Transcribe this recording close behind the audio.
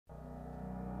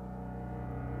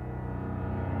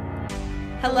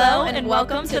Hello and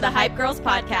welcome to the Hype Girls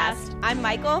Podcast. I'm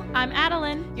Michael. I'm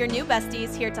Adeline. Your new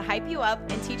besties here to hype you up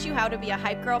and teach you how to be a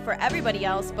hype girl for everybody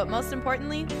else, but most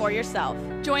importantly, for yourself.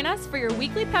 Join us for your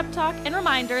weekly pep talk and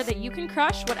reminder that you can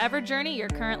crush whatever journey you're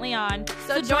currently on.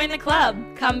 So join the club.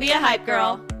 Come be a hype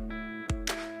girl.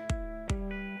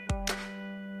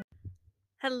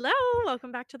 Hello,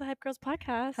 welcome back to the Hype Girls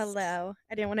Podcast. Hello.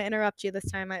 I didn't want to interrupt you this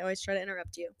time. I always try to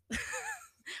interrupt you.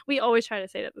 We always try to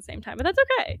say it at the same time, but that's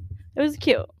okay. It was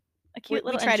cute. A cute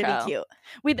little try intro. to be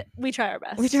cute. We try our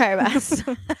best. We try our best.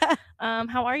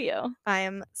 How are you? I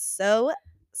am so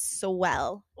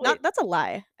swell. That's a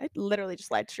lie. I literally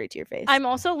just lied straight to your face. I'm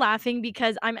also laughing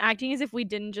because I'm acting as if we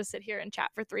didn't just sit here and chat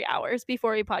for 3 hours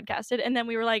before we podcasted, and then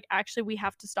we were like, actually, we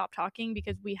have to stop talking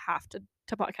because we have to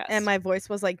podcast. And my voice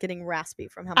was like getting raspy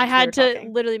from how much I had we were to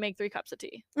talking. literally make 3 cups of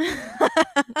tea.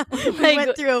 We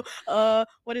went through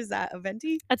what is that, a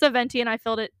venti? It's a venti, and I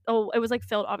filled it. It was like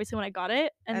filled obviously when I got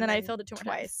it, and then I filled it 2 more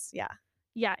twice. times.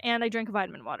 Yeah, and I drank a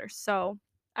vitamin water, so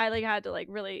I had to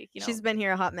really, She's been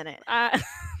here a hot minute.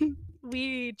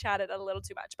 We chatted a little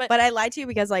too much, but I lied to you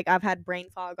because I've had brain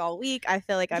fog all week. I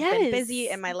feel like I've been busy,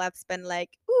 and my left's been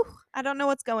like, ooh, I don't know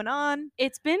what's going on.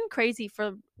 It's been crazy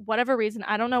for whatever reason.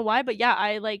 I don't know why, but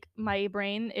yeah, my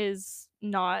brain is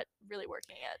not really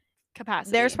working at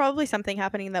capacity. There's probably something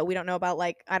happening that we don't know about.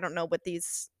 I don't know what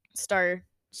these star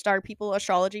people,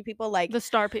 astrology people, the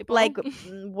star people,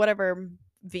 whatever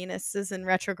Venus is in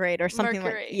retrograde or something.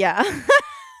 Mercury.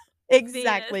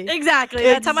 Exactly. Exactly.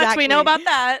 That's how much we know about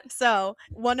that. So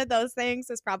one of those things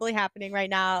is probably happening right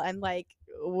now, and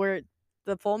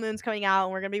the full moon's coming out,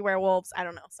 and we're gonna be werewolves. I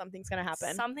don't know. Something's gonna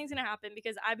happen. Something's gonna happen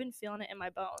because I've been feeling it in my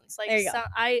bones. There you go.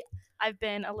 I've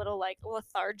been a little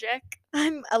lethargic.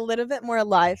 I'm a little bit more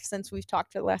alive since we've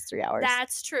talked for the last 3 hours.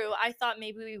 That's true. I thought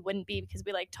maybe we wouldn't be because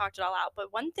we talked it all out.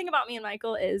 But one thing about me and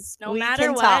Michael is no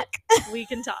matter what, we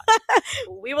can talk.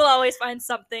 We will always find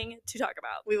something to talk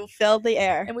about. We will fill the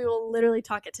air. And we will literally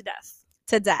talk it to death.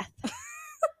 To death.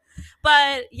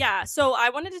 But yeah, so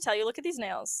I wanted to tell you, look at these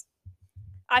nails.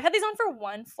 I've had these on for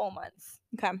 1 full month.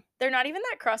 Okay. They're not even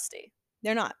that crusty.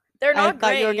 They're not. They're not great.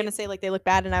 I thought you were going to say they look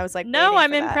bad, and I was like, no,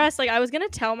 I'm impressed. I was going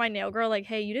to tell my nail girl,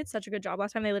 hey, you did such a good job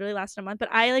last time. They literally lasted a month, but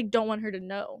I don't want her to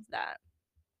know that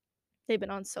they've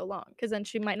been on so long because then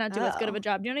she might not do as good of a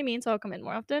job. Do you know what I mean? So I'll come in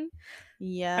more often.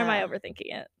 Yeah. Or am I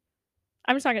overthinking it?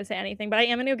 I'm just not going to say anything, but I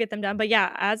am going to go get them done. But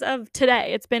yeah, as of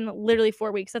today, it's been literally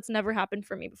 4 weeks. That's never happened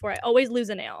for me before. I always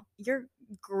lose a nail. Your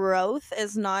growth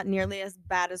is not nearly as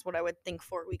bad as what I would think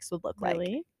 4 weeks would look like.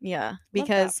 Really? Yeah.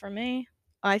 Because for me,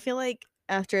 I feel like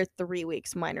after 3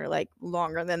 weeks, mine are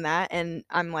longer than that, and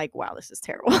I'm like, wow, this is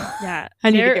terrible. Yeah.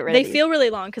 I need to get rid of They these. feel really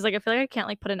long because I feel like I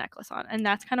can't put a necklace on, and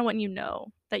that's kind of when you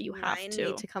know that you have Mine to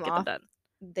need to come get off. them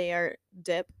done. They are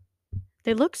dip.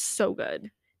 They look so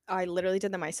good. I literally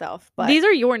did them myself, but these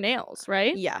are your nails,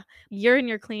 right? Yeah. You're in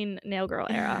your clean nail girl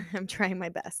era. I'm trying my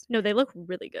best. No, they look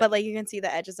really good. But you can see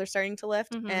the edges are starting to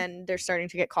lift, and they're starting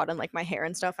to get caught in my hair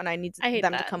and stuff, and I need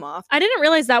them to come off. I didn't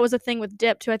realize that was a thing with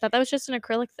dip too. I thought that was just an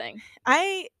acrylic thing.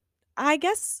 I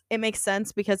guess it makes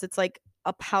sense because it's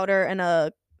a powder and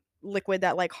a liquid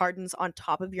that hardens on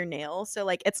top of your nail, so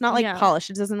it's not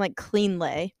polished. It doesn't clean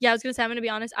lay. Yeah, I was gonna say, I'm gonna be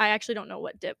honest, I actually don't know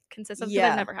what dip consists of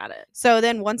because I've never had it. So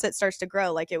then once it starts to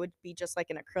grow, it would be just like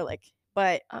an acrylic,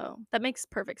 but that makes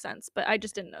perfect sense, but I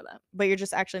just didn't know that. But you're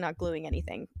just actually not gluing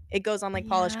anything. It goes on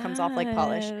polish, comes off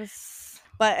polish.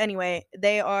 But anyway,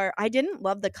 I didn't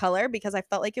love the color because I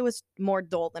felt like it was more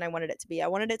dull than I wanted it to be. I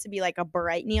wanted it to be a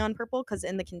bright neon purple because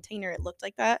in the container it looked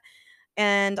like that.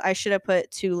 And I should have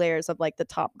put 2 layers of the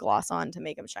top gloss on to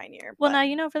make them shinier. Well, now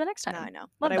you know for the next time. Now I know.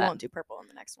 But I won't do purple in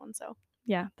the next one, so.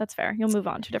 Yeah, that's fair. You'll move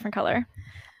on to a different color.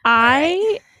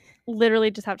 I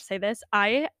literally just have to say this.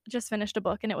 I just finished a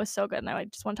book and it was so good, and I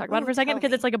just want to talk about it for a second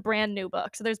because it's a brand new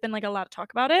book. So there's been a lot of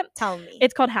talk about it. Tell me.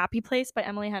 It's called Happy Place by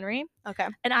Emily Henry. Okay.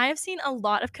 And I have seen a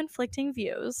lot of conflicting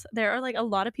views. There are a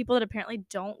lot of people that apparently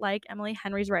don't like Emily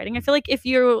Henry's writing. I feel like if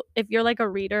you're a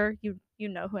reader, you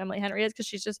know who Emily Henry is because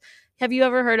she's just. Have you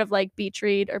ever heard of Beach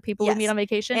Read or People We Meet on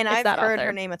Vacation? And I've heard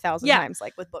her name 1,000 times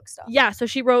with book stuff. Yeah, so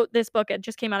she wrote this book. It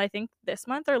just came out I think this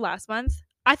month or last month.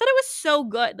 I thought it was so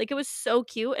good. It was so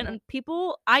cute, and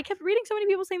I kept reading so many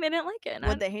people saying they didn't like it.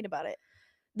 What'd they hate about it?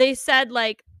 They said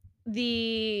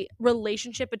the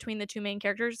relationship between the 2 main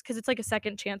characters, because it's a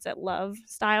second chance at love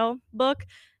style book.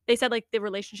 They said the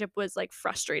relationship was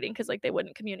frustrating because they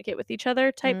wouldn't communicate with each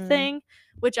other type thing,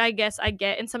 which I guess I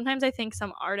get. And sometimes I think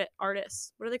some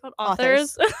artists, what are they called?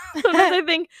 Authors. Sometimes I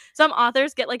think some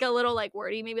authors get a little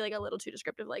wordy, maybe a little too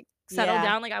descriptive, settle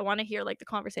down. I want to hear the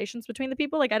conversations between the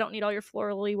people. I don't need all your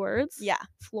florally words. Yeah.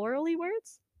 Florally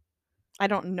words? I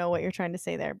don't know what you're trying to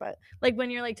say there, but Like when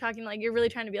you're like talking, like you're really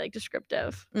trying to be like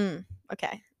descriptive.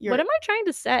 Okay. What am I trying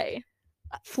to say?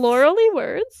 Florally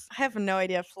words? I have no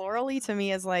idea. Florally to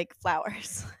me is like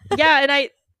flowers. Yeah, and I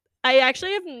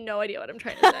actually have no idea what I'm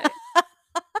trying to say.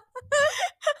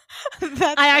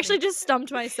 I actually just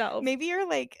stumped myself. Maybe you're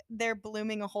like they're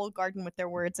blooming a whole garden with their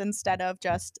words instead of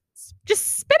just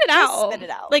spit it out. Spit it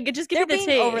out. Like just give me the being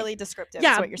tea. overly descriptive.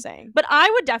 Yeah, is what you're saying. But I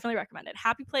would definitely recommend it.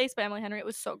 Happy Place by Emily Henry. It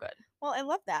was so good. Well, I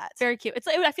love that. Very cute. It's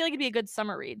like, I feel like it'd be a good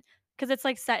summer read because it's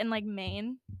like set in like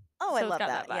Maine. Oh, so I love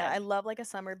that. Yeah, I love like a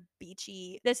summer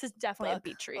beachy. This is definitely a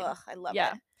beach read. Ugh, I love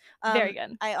it. Very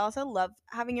good. I also love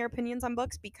having your opinions on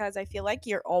books because I feel like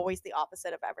you're always the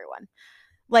opposite of everyone.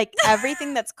 Like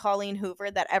everything that's Colleen Hoover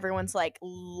that everyone's like,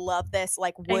 love this,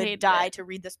 like would die to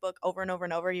read this book over and over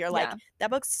and over. You're like,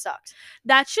 that book sucked.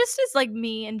 That's just as like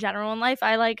me in general in life.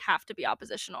 I like have to be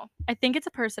oppositional. I think it's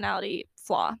a personality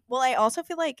flaw. Well, I also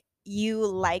feel like you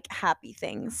like happy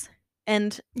things.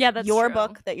 And that's your true.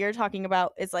 book that you're talking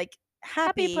about is like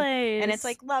happy Place. And it's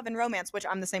like love and romance, which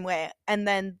I'm the same way. And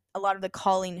then a lot of the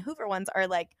Colleen Hoover ones are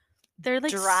like they're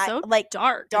like dry, so like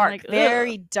dark, like,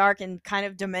 very dark and kind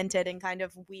of demented and kind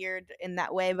of weird in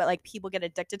that way. But like people get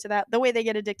addicted to that the way they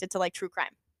get addicted to like true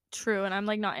crime. True, and I'm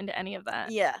like not into any of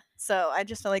that. Yeah, so I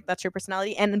just feel like that's your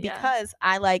personality, and because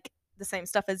I like the same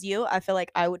stuff as you, I feel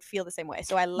like I would feel the same way.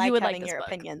 So I like having your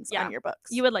opinions on your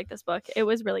books. You would like this book. It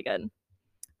was really good.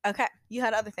 Okay, you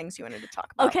had other things you wanted to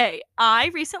talk about. Okay, I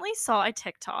recently saw a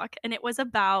TikTok, and it was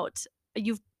about,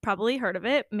 you've probably heard of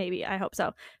it, maybe, I hope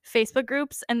so, Facebook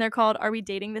groups, and they're called Are We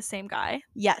Dating the Same Guy?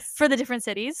 Yes. For the different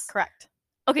cities. Correct.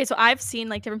 Okay, so I've seen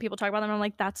like different people talk about them, and I'm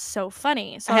like, that's so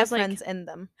funny. So I I have was friends in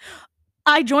them.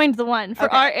 I joined the one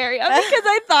for our area because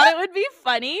I thought it would be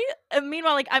funny. And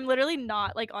meanwhile, like I'm literally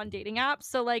not like on dating apps,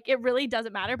 so like it really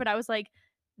doesn't matter. But I was like,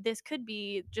 this could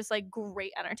be just like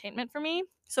great entertainment for me.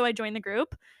 So I joined the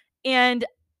group, and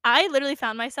I literally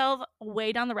found myself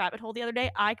way down the rabbit hole the other day.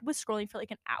 I was scrolling for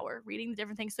like an hour reading the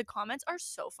different things. The comments are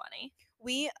so funny.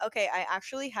 I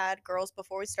actually had girls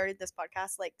before we started this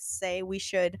podcast like say we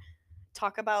should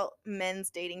talk about men's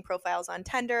dating profiles on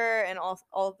Tinder and all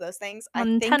of those things.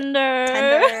 On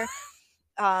Tinder.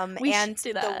 And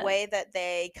the way that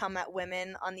they come at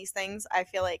women on these things, I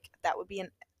feel like that would be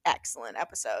an excellent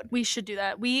episode. We should do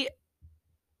that.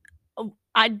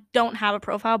 I don't have a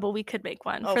profile, but we could make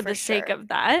one for the sake of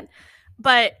that.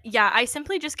 But yeah, I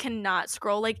simply just cannot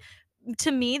scroll. Like,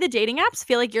 to me, the dating apps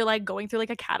feel like you're like going through like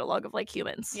a catalog of like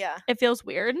humans. Yeah. It feels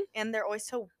weird. And they're always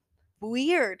so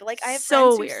weird. Like I have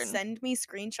so friends who send me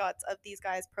screenshots of these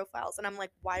guys' profiles and I'm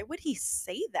like, why would he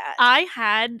say that? I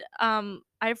had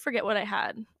I forget what I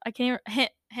had. I can't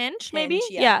Hinge maybe?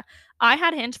 Yeah. I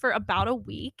had Hinge for about a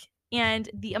week, and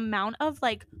the amount of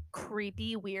like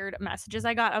creepy weird messages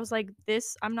I got, I was like,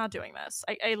 this, I'm not doing this.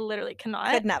 I literally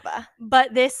cannot. Could never.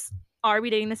 But this Are We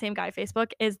Dating the Same Guy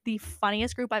Facebook is the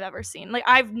funniest group I've ever seen. Like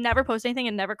I've never posted anything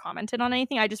and never commented on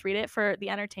anything. I just read it for the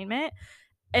entertainment.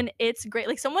 And it's great.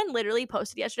 Like someone literally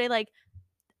posted yesterday like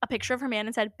a picture of her man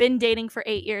and said, been dating for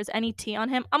 8 years. Any tea on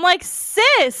him? I'm like,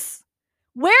 sis,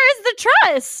 where is the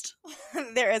trust?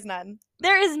 There is none.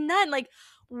 There is none. Like,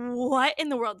 what in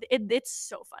the world? It's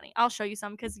so funny. I'll show you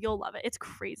some because you'll love it. It's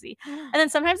crazy. And then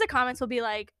sometimes the comments will be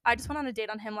like, I just went on a date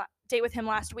with him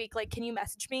last week. Like, can you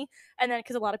message me? And then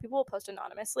because a lot of people will post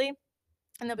anonymously.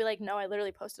 And they'll be like, no, I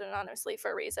literally posted anonymously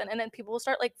for a reason. And then people will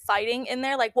start like fighting in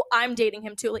there. Like, well, I'm dating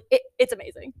him too. Like, it's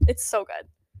amazing. It's so good.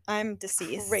 I'm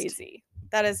deceased. Crazy.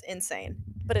 That is insane.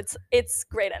 But it's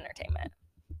great entertainment.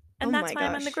 And that's why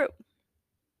I'm in the group.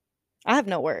 I have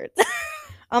no words.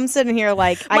 I'm sitting here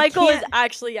like Michael is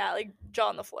actually like jaw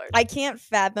on the floor. I can't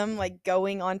fathom like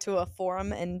going onto a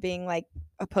forum and being like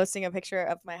posting a picture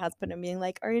of my husband and being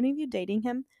like, are any of you dating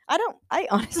him? I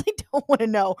honestly don't want to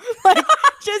know. Like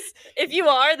just if you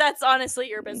are, that's honestly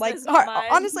your business.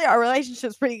 Like honestly, our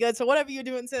relationship's pretty good. So whatever you're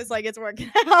doing, sis, like it's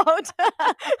working out.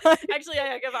 Actually,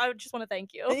 I just want to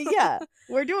thank you. Yeah,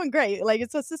 we're doing great. Like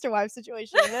it's a sister wife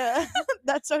situation.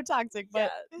 That's so toxic.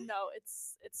 But yeah, no,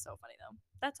 it's so funny though.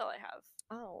 That's all I have.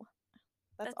 Oh,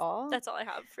 that's all? That's all I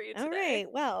have for you today. All right,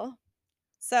 well,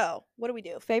 so what do we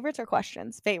do? Favorites or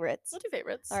questions? Favorites. We'll do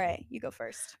favorites. All right, you go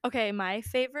first. Okay, my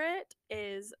favorite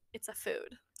is, it's a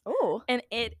food. Oh. And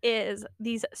it is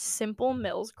these Simple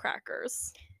Mills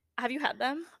crackers. Have you had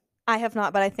them? I have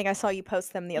not, but I think I saw you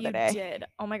post them the other day. You did.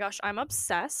 Oh my gosh, I'm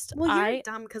obsessed. Well, you're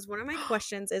dumb because one of my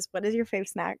questions is, what is your fave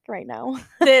snack right now?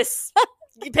 This.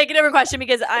 pick a different question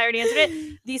because I already answered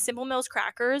it. These Simple Mills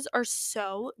crackers are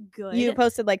so good. You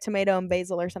posted like tomato and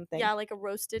basil or something. Yeah, like a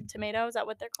roasted tomato. Is that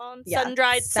what they're called? Yeah.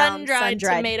 Sun-dried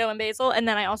tomato and basil. And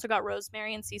then I also got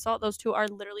rosemary and sea salt. Those two are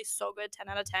literally so good, 10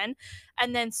 out of 10.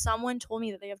 And then someone told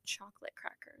me that they have chocolate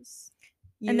crackers.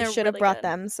 You should have brought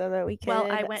them so that we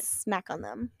could snack on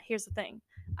them. Here's the thing.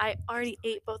 I already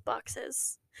ate both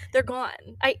boxes. They're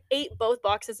gone. I ate both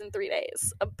boxes in 3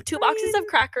 days. 2 boxes of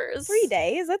crackers. 3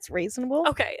 days? That's reasonable.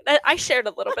 Okay. I shared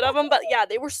a little bit of them, but yeah,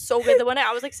 they were so good. The one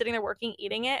I was like sitting there working,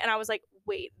 eating it, and I was like,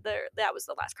 wait, that was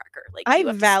the last cracker. Like, I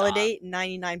validate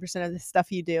 99% of the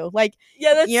stuff you do. Like,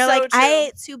 yeah, that's you're so like, true. I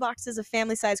ate 2 boxes of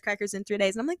family-sized crackers in 3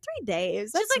 days. And I'm like, 3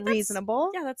 days? That's like,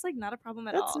 reasonable. Yeah, that's like not a problem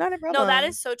at all. That's not a No, problem. that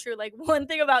is so true. Like, one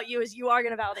thing about you is you are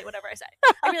going to validate whatever I say.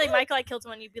 I'd be like, Michael, I killed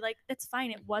someone. You'd be like, it's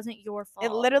fine. It wasn't your fault.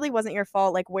 It literally wasn't your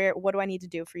fault. Like, what do I need to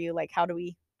do for you? Like, how do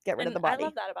we get rid of the body? I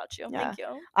love that about you. Yeah. Thank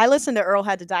you. I listened to Earl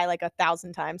Had to Die like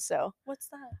 1,000 times. So what's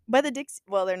that? By the Dixie.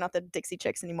 Well, they're not the Dixie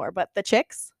Chicks anymore, but the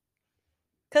Chicks.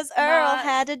 Cause Earl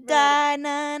had to die.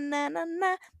 Na na na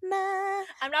na na.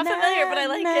 I'm not familiar, but I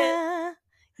like it.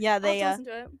 Yeah, they listen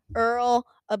to it. Earl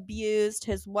abused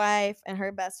his wife, and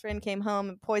her best friend came home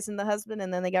and poisoned the husband,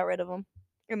 and then they got rid of him.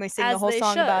 And they sing the whole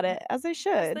song about it, as they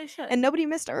should. And nobody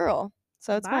missed Earl.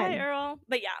 So it's fine. Earl.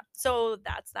 But yeah, so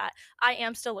that's that. I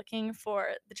am still looking for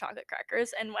the chocolate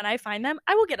crackers, and when I find them,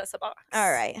 I will get us a box.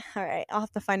 All right. I'll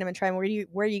have to find them and try them.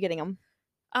 Where are you getting them?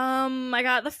 I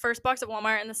got the first box at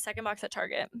Walmart and the second box at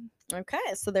Target. Okay,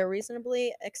 so they're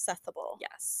reasonably accessible.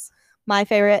 Yes. My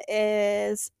favorite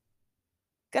is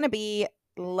gonna be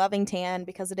Loving Tan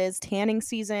because it is tanning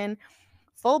season.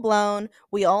 Full blown.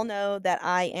 We all know that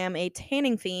I am a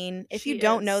tanning fiend. If you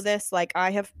don't know this, like,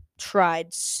 I have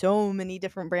tried so many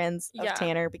different brands of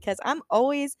tanner because I'm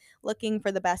always looking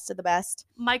for the best of the best.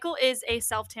 Michael is a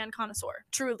self-tan connoisseur,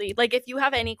 truly. Like, if you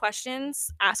have any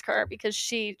questions, ask her because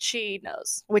she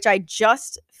knows. Which I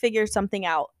just figured something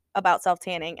out about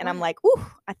self-tanning, and I'm like, ooh,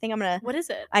 I think I'm gonna. What is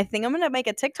it? I think I'm gonna make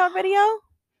a TikTok video.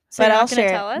 So but I'll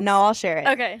share it. No, I'll share it.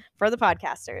 Okay. For the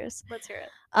podcasters. Let's hear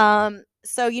it.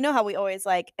 So you know how we always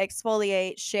like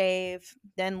exfoliate, shave,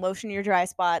 then lotion your dry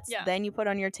spots, then you put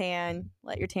on your tan,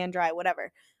 let your tan dry,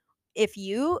 whatever. If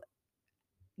you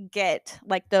get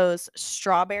like those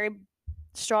strawberry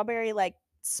like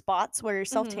spots where your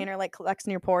self tanner like collects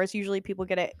in your pores, usually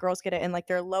girls get it in like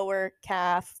their lower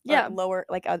calf, lower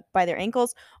like by their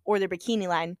ankles or their bikini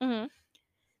line.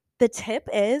 The tip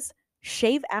is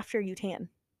shave after you tan.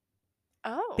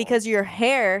 Oh. Because your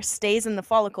hair stays in the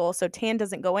follicle, so tan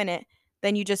doesn't go in it.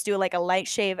 Then you just do like a light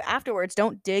shave afterwards.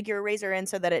 Don't dig your razor in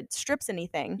so that it strips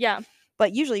anything. Yeah.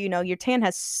 But usually, your tan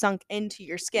has sunk into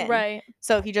your skin. Right.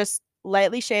 So if you just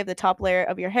lightly shave the top layer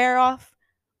of your hair off,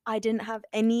 I didn't have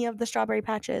any of the strawberry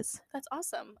patches. That's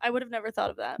awesome. I would have never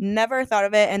thought of that. Never thought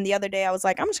of it. And the other day I was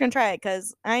like, I'm just going to try it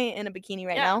because I ain't in a bikini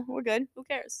right now. We're good. Who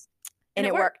cares? And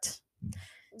it worked.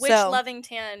 Which Loving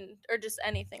Tan or just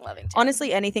anything Loving Tan?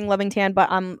 Honestly, anything Loving Tan, but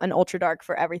I'm an ultra dark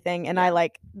for everything, and I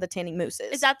like the tanning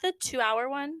mousses. Is that the 2-hour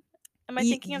one? Am I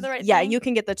thinking of the right thing? Yeah, you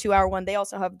can get the 2-hour one. They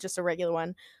also have just a regular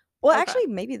one. Well, actually,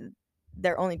 maybe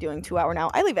they're only doing 2-hour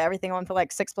now. I leave everything on for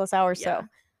like 6+ hours, so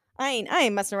I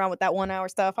ain't messing around with that 1-hour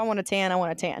stuff. I want a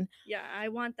tan. Yeah, I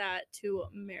want that to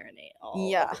marinate all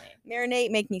over me. Marinate,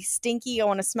 make me stinky. I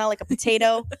want to smell like a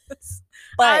potato.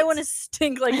 But I want to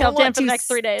stink like hell for the next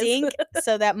 3 days. Stink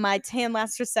so that my tan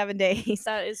lasts for 7 days.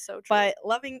 That is so true. But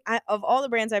of all the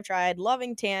brands I've tried,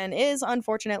 Loving Tan is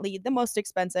unfortunately the most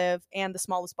expensive and the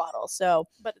smallest bottle. So,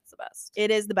 but it's the best. It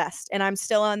is the best, and I'm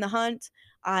still on the hunt.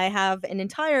 I have an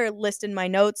entire list in my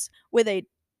notes with a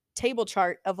table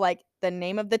chart of like the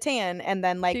name of the tan, and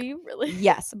then like, do you really?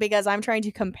 Yes, because I'm trying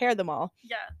to compare them all.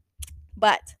 Yeah.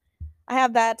 But I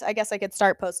have that. I guess I could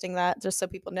start posting that just so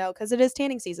people know because it is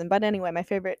tanning season. But anyway, my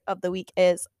favorite of the week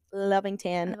is Loving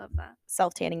Tan. I love that.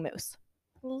 Self-tanning mousse.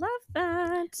 Love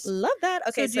that.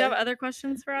 Okay, so do you have other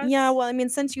questions for us? Yeah, well, I mean,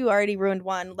 since you already ruined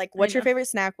one, like, what's your favorite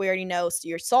snack? We already know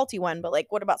your salty one, but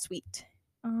like, what about sweet?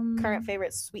 Current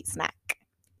favorite sweet snack?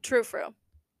 True Fruit.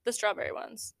 The strawberry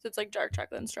ones. So it's like dark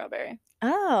chocolate and strawberry.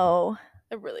 Oh.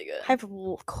 They're really good. I've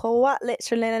quite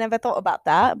literally never thought about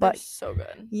that, but they're so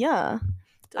good. Yeah.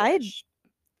 I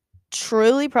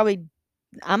truly probably,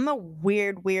 I'm a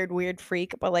weird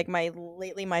freak, but like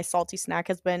lately my salty snack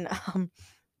has been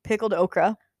pickled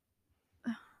okra.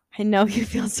 I know you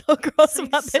feel so gross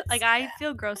about this. Like, I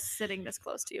feel gross sitting this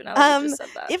close to you now that you just said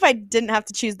that. If I didn't have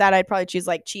to choose that, I'd probably choose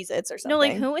like Cheez-Its or something. No,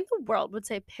 like, who in the world would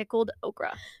say pickled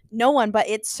okra? No one, but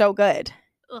it's so good.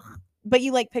 Ugh. But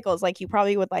you like pickles, like you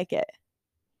probably would like it.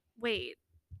 Wait,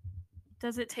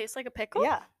 does it taste like a pickle?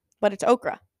 Yeah, but it's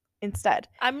okra. instead.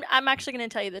 I'm actually gonna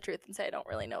tell you the truth and say I don't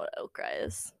really know what okra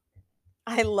is.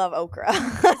 I love okra.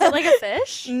 Is it like a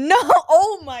fish? No.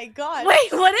 Oh my god.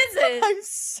 Wait, what is it? I'm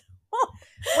so...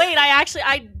 Wait,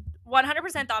 I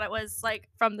 100% thought it was like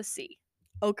from the sea.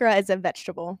 Okra is a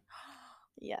vegetable.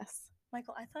 Yes.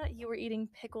 Michael, I thought you were eating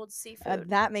pickled seafood.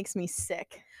 That makes me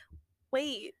sick.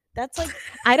 Wait, that's like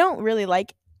I don't really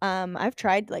like I've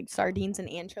tried like sardines and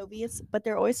anchovies, but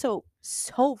they're always so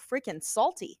freaking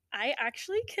salty. I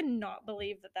actually cannot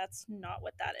believe that that's not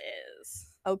what that is.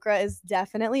 Okra is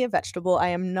definitely a vegetable. I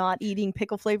am not eating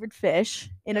pickle flavored fish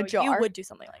in a jar. You would do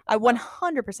something like that. I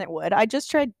 100% would. I just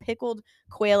tried pickled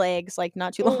quail eggs like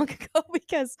not too long ago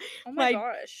because my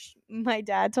gosh, my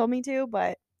dad told me to,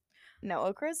 but no,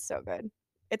 okra is so good.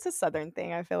 It's a southern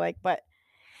thing, I feel like, but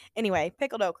anyway,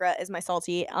 pickled okra is my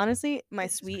salty. Honestly, my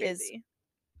sweet is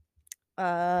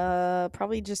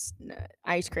probably just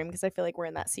ice cream because I feel like we're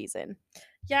in that season.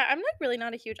 Yeah, I'm like really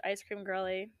not a huge ice cream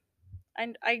girly.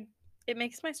 And it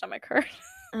makes my stomach hurt.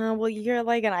 Well, you're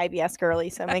like an IBS girly,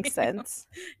 so it makes sense.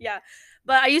 Yeah.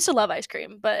 But I used to love ice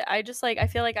cream, but I just like I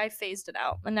feel like I phased it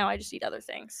out and now I just eat other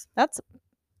things. That's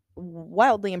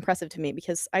wildly impressive to me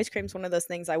because ice cream's one of those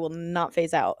things I will not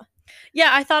phase out. Yeah,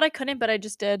 I thought I couldn't, but I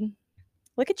just did.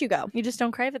 Look at you go. You just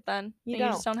don't crave it then. You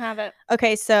just don't have it.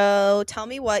 Okay, so tell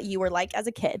me what you were like as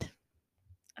a kid.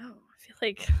 Oh, I feel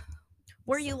like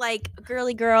were you like a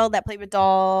girly girl that played with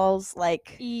dolls?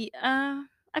 Like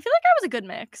I feel like I was a good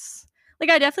mix. Like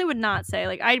I definitely would not say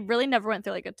like I really never went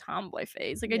through like a tomboy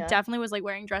phase. Like I definitely was like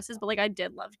wearing dresses, but like I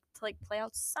did love to like play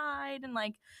outside and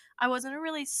like I wasn't a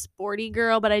really sporty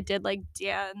girl, but I did like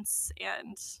dance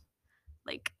and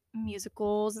like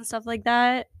musicals and stuff like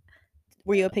that.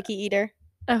 Were you a picky eater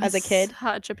as a kid?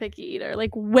 Such a picky eater.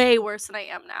 Like way worse than I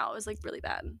am now. It was like really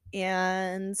bad.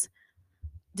 And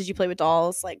did you play with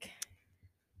dolls? Like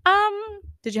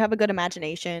did you have a good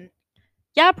imagination?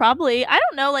 Yeah, probably. I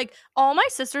don't know, like all my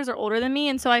sisters are older than me,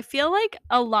 and so I feel like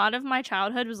a lot of my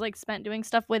childhood was like spent doing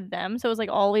stuff with them. So it was like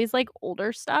always like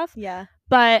older stuff. Yeah.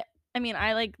 But I mean,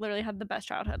 I like literally had the best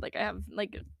childhood. Like I have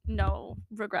like no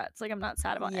regrets. Like I'm not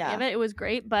sad about any of it. It was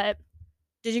great, but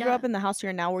did you grow up in the house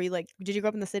you're in now? Were you like did you grow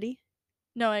up in the city?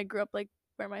 No, I grew up like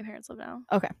where my parents live now.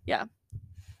 Okay. Yeah.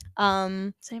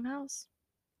 Same house.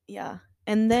 Yeah.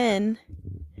 And then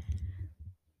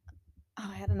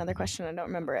I had another question. I don't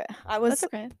remember it. I was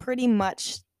pretty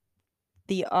much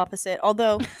the opposite.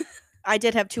 Although I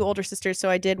did have two older sisters, so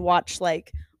I did watch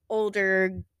like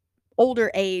older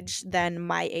age than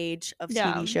my age of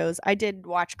TV shows. I did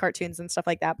watch cartoons and stuff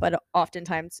like that, but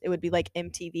oftentimes it would be like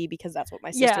MTV because that's what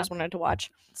my sisters wanted to watch.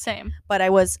 Same. But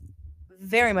I was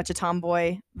very much a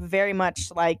tomboy, very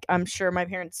much like I'm sure my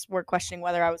parents were questioning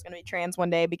whether I was going to be trans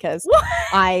one day because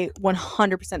I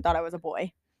 100% thought I was a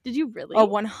boy. Did you really?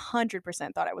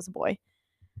 100% thought I was a boy.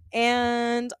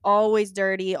 And always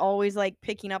dirty, always like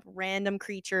picking up random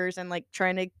creatures and like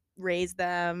trying to raise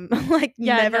them. Like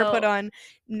never put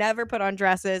on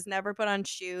dresses, never put on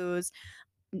shoes.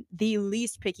 The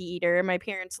least picky eater. My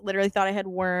parents literally thought I had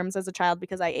worms as a child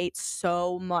because I ate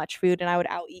so much food and I would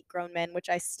out eat grown men, which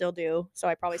I still do. So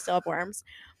I probably still have worms.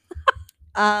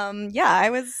 Yeah,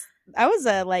 I was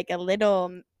a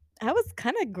little I was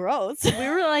kind of gross. We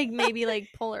were like maybe like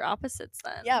polar opposites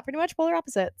then. Yeah, pretty much polar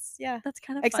opposites. Yeah. That's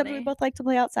kind of Except funny. we both like to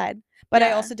play outside. But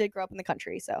I also did grow up in the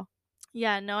country, so.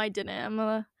 Yeah, no, I didn't. I'm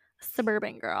a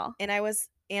suburban girl. And I was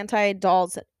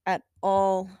anti-dolls at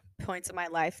all points of my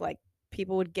life. Like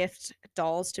people would gift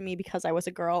dolls to me because I was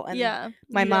a girl. And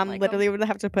my mom literally would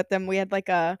have to put them. We had like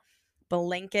a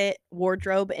blanket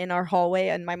wardrobe in our hallway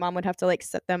and my mom would have to like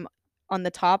set them on the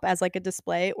top as like a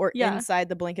display or inside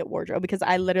the blanket wardrobe because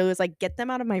I literally was like, get them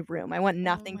out of my room. I want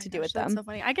nothing to do with them. That's so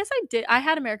funny. I guess I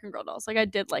had American Girl dolls. Like I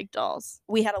did like dolls.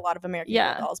 We had a lot of American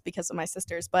Girl dolls because of my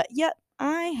sisters, but yet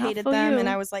I hated them and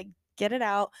I was like, get it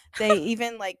out. They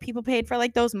even like people paid for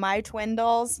like those My Twin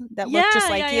dolls that look just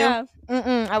like you.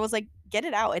 I was like, get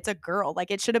it out. It's a girl.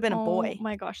 Like it should have been a boy. Oh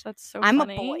my gosh, that's so I'm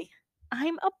funny. a boy.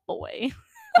 I'm a boy.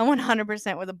 I'm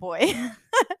 100% with a boy.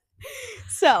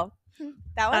 So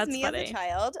that was me as a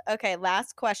child. Okay,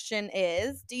 last question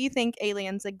is, do you think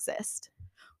aliens exist?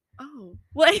 Oh.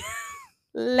 What?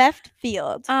 Left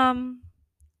field.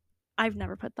 I've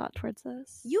never put thought towards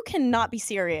this. You cannot be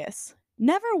serious.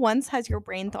 Never once has your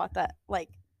brain thought that, like.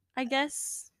 I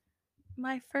guess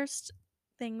my first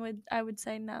thing I would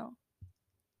say no.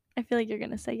 I feel like you're going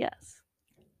to say yes.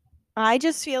 I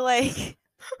just feel like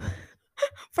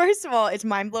first of all, it's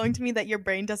mind-blowing to me that your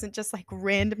brain doesn't just like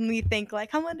randomly think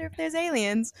like, I wonder if there's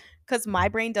aliens, because my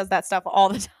brain does that stuff all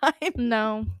the time.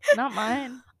 No, not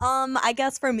mine. I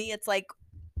guess for me it's like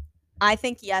I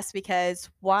think yes,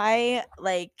 because why,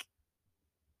 like,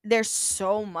 there's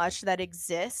so much that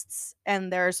exists,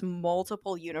 and there's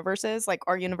multiple universes. Like,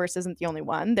 our universe isn't the only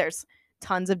one. There's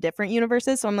tons of different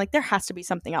universes. So I'm like, there has to be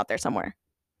something out there somewhere.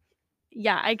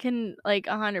 Yeah, I can like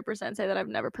 100% say that I've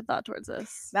never put thought towards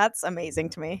this. That's amazing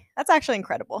to me. That's actually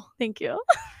incredible. Thank you.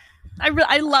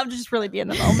 I love to just really be in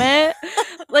the moment.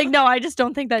 Like, no, I just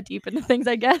don't think that deep into things,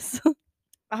 I guess.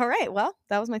 All right. Well,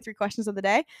 that was my 3 questions of the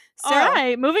day. So, all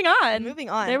right, moving on.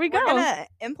 There we go. We're going to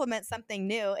implement something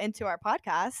new into our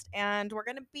podcast, and we're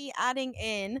going to be adding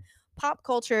in pop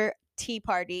culture tea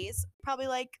parties, probably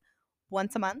like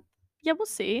once a month. Yeah, we'll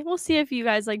see. We'll see if you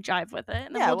guys like jive with it,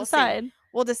 and then Yeah, we'll we'll see. decide.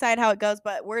 We'll decide how it goes,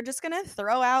 but we're just going to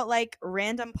throw out like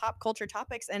random pop culture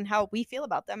topics and how we feel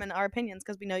about them and our opinions,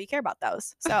 because we know you care about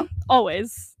those. So,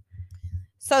 always.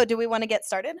 So, do we want to get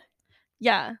started?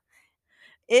 Yeah.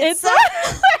 It's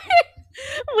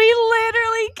we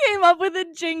literally came up with a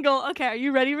jingle. Okay, are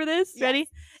you ready for this? Yes. Ready?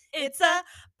 It's a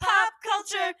pop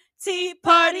culture tea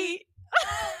party.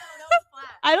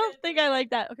 I don't think I like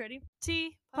that. Okay, ready?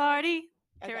 Tea party.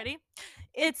 Okay, ready?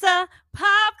 It's a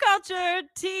pop culture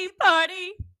tea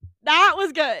party. That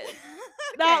was good.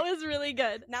 That was really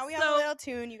good. Now we have a little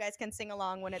tune. You guys can sing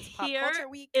along when it's Pop Culture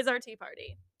Week. Is our tea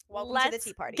party. Welcome to the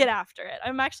tea party. Get after it.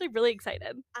 I'm actually really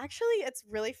excited. Actually, it's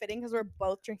really fitting because we're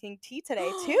both drinking tea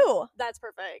today too. That's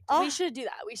perfect. We should do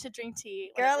that. We should drink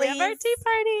tea. Girlies, we have our tea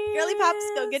party. Girly pops,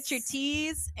 go get your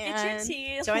teas and get your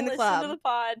tea. Join the club. Listen to the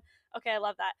pod. Okay, I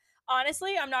love that.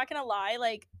 Honestly, I'm not gonna lie.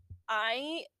 Like,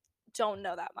 I don't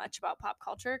know that much about pop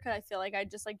culture because I feel like I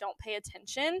just like don't pay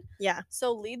attention. Yeah.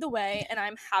 So lead the way, and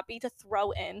I'm happy to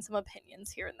throw in some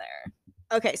opinions here and there.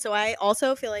 Okay, so I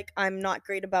also feel like I'm not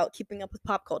great about keeping up with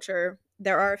pop culture.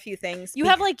 There are a few things. You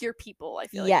have like your people, I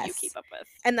feel like you keep up with.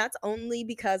 And that's only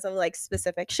because of like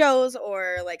specific shows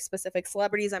or like specific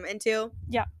celebrities I'm into.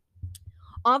 Yeah.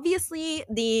 Obviously,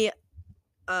 the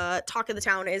talk of the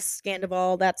town is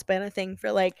Scandival. That's been a thing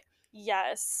for like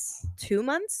 2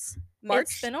 months. March.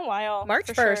 It's been a while. March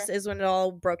 1st is when it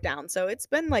all broke down. So it's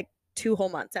been like 2 whole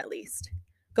months at least.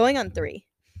 Going on 3.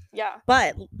 Yeah.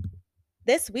 But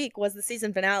this week was the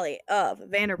season finale of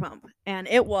Vanderpump, and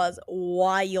it was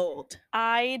wild.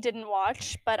 I didn't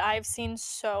watch, but I've seen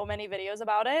so many videos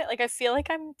about it. Like, I feel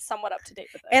like I'm somewhat up to date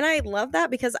with it. And I love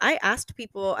that because I asked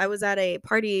people, I was at a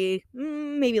party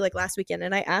maybe like last weekend,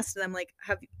 and I asked them, like,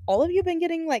 have all of you been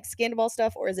getting like Scandival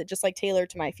stuff, or is it just like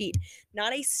tailored to my feed?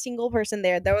 Not a single person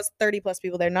there. There was 30 plus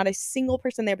people there. Not a single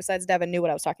person there besides Devin knew what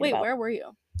I was talking about. Wait, where were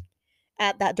you?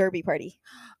 At that derby party.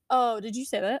 Oh, did you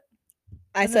say that?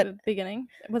 I said the beginning.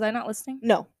 Was I not listening?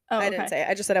 No, I didn't say it.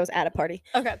 I just said I was at a party.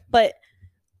 Okay. But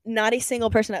not a single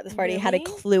person at this party had a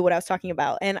clue what I was talking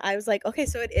about. And I was like, okay,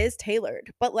 so it is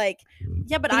tailored. But like,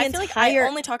 yeah, but I feel like I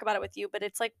only talk about it with you, but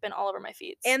it's like been all over my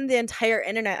feeds. And the entire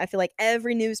internet, I feel like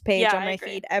every news page on my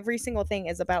feed, every single thing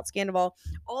is about Scandival.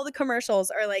 All the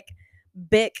commercials are like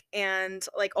Bic and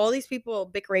like all these people,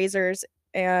 Bic Razors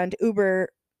and Uber.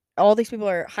 All these people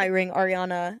are hiring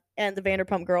Ariana and the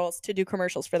Vanderpump girls to do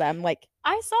commercials for them. Like,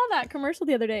 I saw that commercial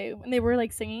the other day when they were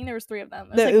like singing. There was 3 of them.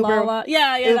 It was the like Uber, Lala.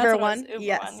 Yeah, Uber one. Uber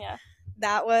yes, one, yeah.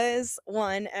 That was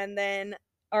one, and then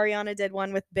Ariana did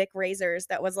one with Bic Razors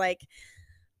that was like,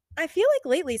 I feel like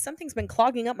lately something's been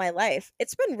clogging up my life.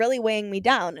 It's been really weighing me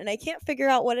down, and I can't figure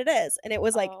out what it is. And it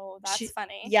was like, oh, that's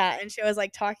funny. Yeah, and she was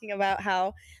like talking about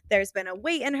how there's been a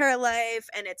weight in her life,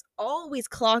 and it's always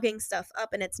clogging stuff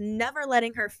up, and it's never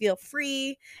letting her feel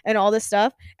free, and all this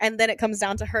stuff. And then it comes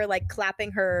down to her like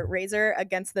clapping her razor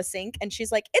against the sink, and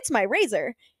she's like, "It's my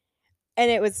razor."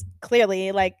 And it was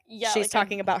clearly like she's like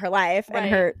talking about her life and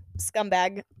her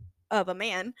scumbag of a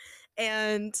man.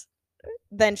 And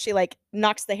then she like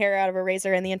knocks the hair out of a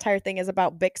razor, and the entire thing is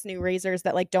about Bic's new razors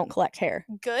that like don't collect hair.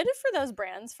 Good for those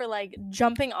brands for like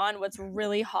jumping on what's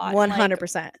really hot.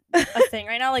 100%. A thing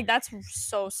right now. Like, that's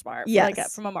so smart. Yeah, like,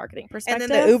 from a marketing perspective.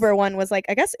 And then the Uber one was like,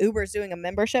 I guess Uber's doing a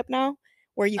membership now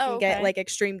where you can get like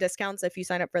extreme discounts if you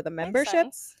sign up for the membership.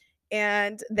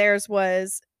 And theirs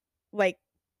was like,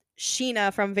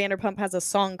 Sheena from Vanderpump has a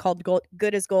song called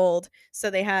Good as Gold.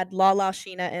 So they had Lala,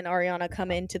 Sheena, and Ariana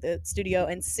come into the studio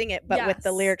and sing it, but with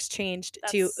the lyrics changed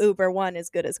to Uber One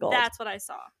is Good as Gold. That's what I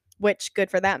saw. Which,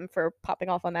 good for them for popping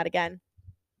off on that again.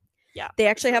 Yeah. They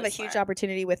actually have a huge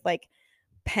opportunity with like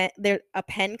a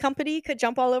pen company could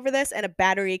jump all over this, and a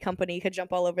battery company could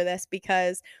jump all over this,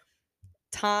 because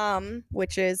Tom,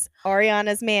 which is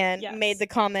Ariana's man, made the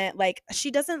comment like,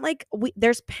 she doesn't like,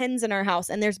 there's pens in our house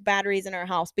and there's batteries in our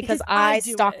house because I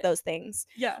stock those things.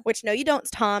 Yeah. Which, no, you don't,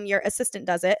 Tom. Your assistant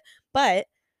does it. But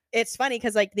it's funny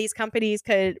because like these companies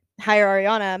could hire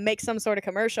Ariana, make some sort of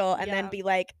commercial, and then be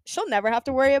like, she'll never have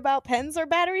to worry about pens or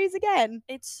batteries again.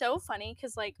 It's so funny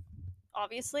because like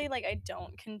obviously, like, I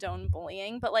don't condone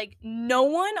bullying, but, like, no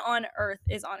one on earth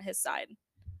is on his side.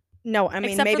 No, I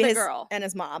mean, Except for maybe the his girl. and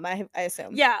his mom, I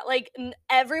assume. Yeah, like,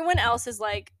 everyone else is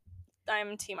like,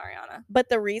 I'm Team Ariana. But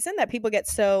the reason that people get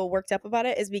so worked up about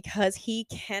it is because he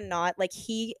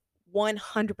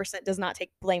 100% does not take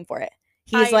blame for it.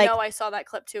 He's I like, know, I saw that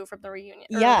clip too from the reunion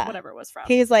or yeah, whatever it was from.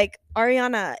 he's like,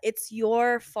 Ariana, it's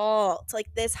your fault. Like,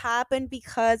 this happened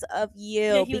because of you.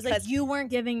 Yeah, he was because like, you weren't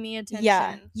giving me attention.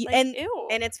 Yeah, like, ew.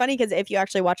 and it's funny because if you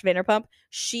actually watch Vanderpump,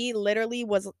 she literally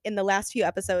was in the last few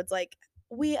episodes like,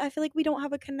 I feel like we don't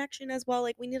have a connection as well.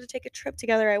 Like, we need to take a trip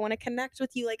together. I want to connect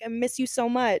with you. Like, I miss you so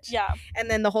much. Yeah.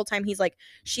 And then the whole time he's like,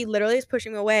 she literally is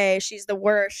pushing me away. She's the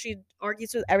worst. She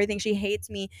argues with everything. She hates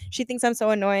me. She thinks I'm so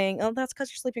annoying. Oh, that's because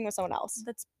you're sleeping with someone else.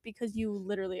 That's because you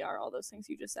literally are all those things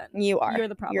you just said. You are. You're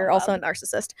the problem. You're also a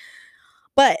narcissist.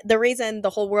 But the reason the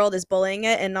whole world is bullying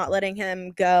it and not letting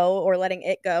him go or letting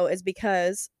it go is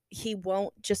because he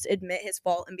won't just admit his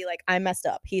fault and be like, I messed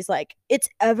up. He's like, it's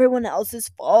everyone else's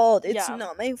fault. It's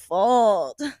not my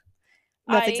fault.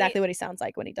 That's exactly what he sounds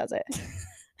like when he does it.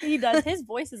 He does. His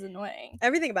voice is annoying.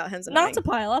 Everything about him's annoying. Not to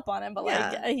pile up on him, but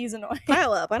like, he's annoying.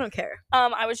 Pile up. I don't care.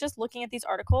 I was just looking at these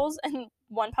articles and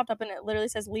one popped up and it literally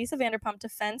says Lisa Vanderpump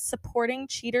defends supporting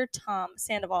cheater Tom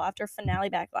Sandoval after finale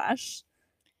backlash.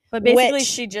 But basically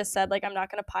she just said, like, I'm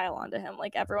not going to pile onto him.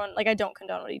 Like, everyone, like, I don't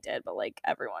condone what he did, but, like,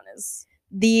 everyone is.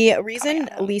 The reason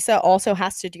Lisa also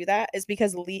has to do that is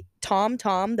because Tom,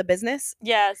 the business.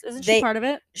 Yes. Isn't she part of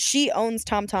it? She owns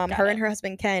Tom. Her and her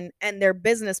husband, Ken, and their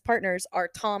business partners are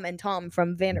Tom and Tom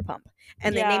from Vanderpump.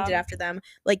 And they named it after them.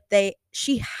 Like,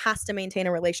 she has to maintain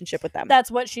a relationship with them.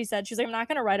 That's what she said. She's like, I'm not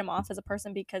going to write him off as a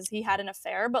person because he had an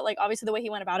affair. But, like, obviously the way he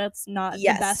went about it's not the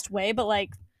best way. But, like,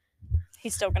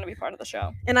 he's still going to be part of the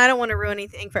show. And I don't want to ruin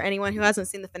anything for anyone who hasn't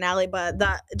seen the finale, but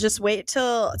just wait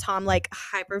till Tom, like,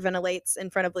 hyperventilates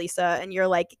in front of Lisa and you're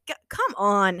like, come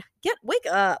on, wake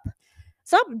up.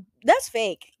 Stop. That's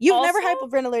fake. You've also, never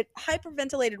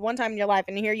hyperventilated one time in your life,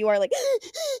 and here you are like,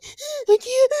 I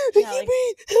can't breathe.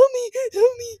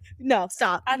 Help me. No,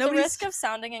 stop. At the risk of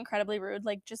sounding incredibly rude,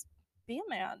 like, just be a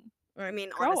man. I mean,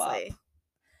 grow honestly.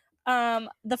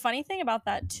 Up. The funny thing about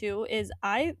that too is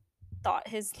I thought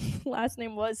his last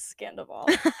name was Scandoval.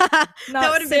 That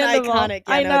would have been iconic.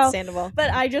 Yeah, I know it's Sandoval. But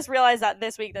I just realized that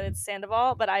this week that it's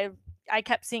Sandoval, but I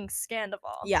kept seeing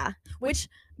Scandoval. Yeah. Which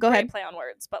go ahead. Play on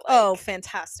words, but like, oh,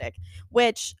 fantastic.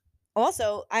 Which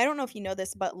also, I don't know if you know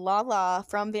this, but Lala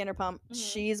from Vanderpump,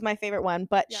 she's my favorite one,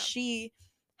 but she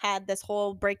had this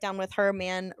whole breakdown with her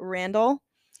man Randall.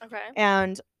 Okay.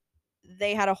 And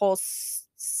they had a whole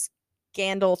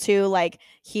scandal too, like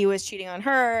he was cheating on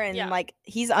her and like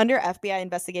he's under FBI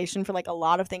investigation for like a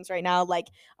lot of things right now. Like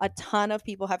a ton of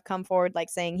people have come forward like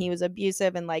saying he was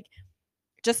abusive and like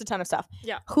just a ton of stuff.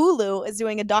 Yeah. Hulu is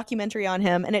doing a documentary on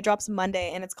him and it drops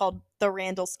Monday and it's called The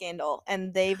Randall Scandal,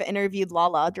 and they've interviewed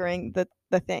Lala during the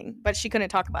thing, but she couldn't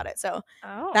talk about it. So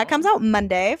that comes out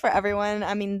Monday for everyone.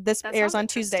 I mean, this airs on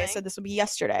Tuesday, so this will be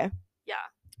yesterday. Yeah.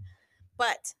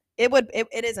 But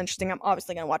it is interesting. I'm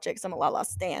obviously gonna watch it because I'm a Lala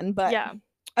stan. But yeah,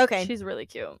 okay, she's really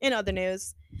cute. In other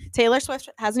news, Taylor Swift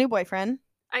has a new boyfriend.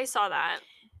 I saw that.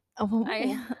 Oh.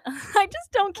 I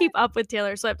just don't keep up with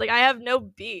Taylor Swift. Like, I have no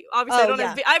beef.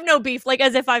 Obviously, I have no beef. Like,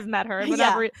 as if I've met her.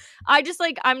 Whatever. I just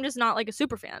like, I'm just not like a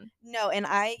super fan. No, and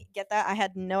I get that. I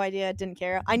had no idea. Didn't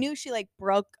care. I knew she like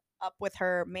broke up with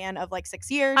her man of like 6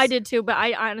 years. I did too, but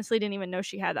I honestly didn't even know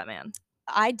she had that man.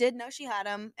 I did know she had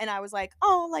him, and I was like,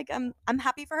 oh, like I'm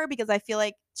happy for her because I feel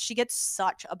like she gets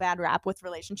such a bad rap with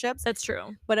relationships. That's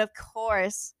true. But of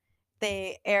course,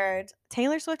 they aired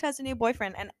Taylor Swift has a new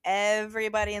boyfriend, and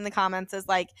everybody in the comments is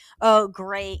like, oh,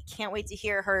 great. Can't wait to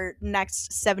hear her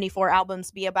next 74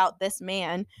 albums be about this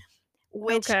man,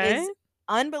 which is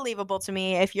unbelievable to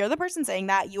me. If you're the person saying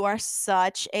that, you are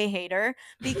such a hater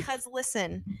because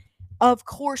listen, of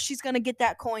course she's going to get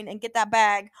that coin and get that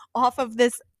bag off of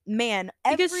this man.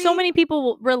 Because so many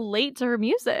people relate to her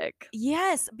music.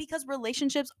 Yes, because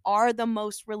relationships are the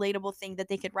most relatable thing that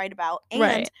they could write about.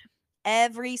 And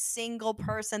every single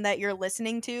person that you're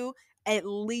listening to, at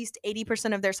least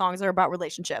 80% of their songs are about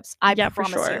relationships. I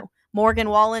promise you. Morgan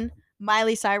Wallen,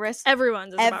 Miley Cyrus,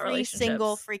 everyone's about every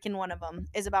single freaking one of them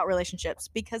is about relationships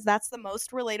because that's the most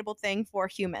relatable thing for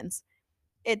humans.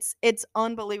 It's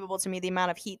unbelievable to me the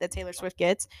amount of heat that Taylor Swift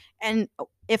gets. And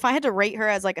if I had to rate her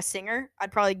as like a singer,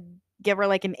 I'd probably give her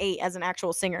like an 8 as an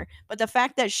actual singer. But the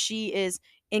fact that she is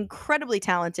incredibly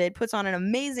talented, puts on an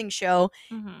amazing show,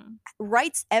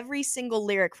 writes every single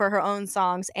lyric for her own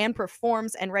songs and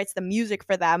performs and writes the music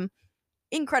for them.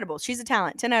 Incredible. She's a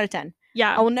talent. 10 out of 10.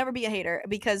 Yeah. I will never be a hater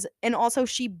because, and also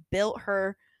she built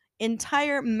her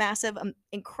entire massive,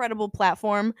 incredible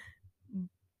platform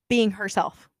being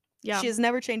herself. Yeah. She has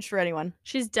never changed for anyone.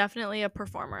 She's definitely a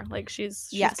performer. Like she's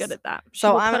Yes. good at that. She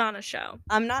So will put on a show.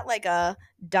 I'm not like a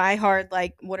diehard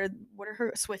like what are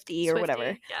her Swiftie or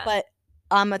whatever. Yeah. But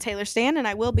I'm a Taylor stan and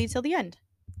I will be till the end.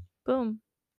 Boom.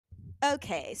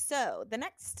 Okay, so the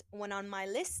next one on my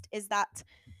list is that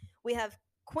we have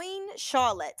Queen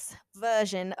Charlotte's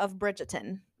version of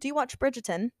Bridgerton. Do you watch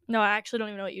Bridgerton? No, I actually don't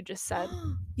even know what you just said.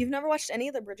 You've never watched any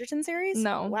of the Bridgerton series?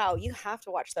 No. Wow, you have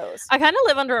to watch those. I kind of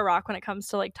live under a rock when it comes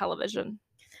to like television.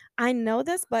 I know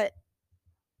this, but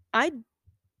I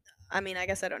mean, I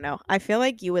guess I don't know. I feel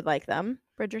like you would like them.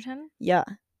 Bridgerton? Yeah.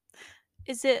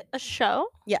 Is it a show?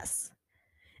 Yes.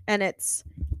 And it's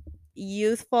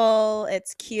youthful,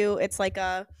 it's cute. It's like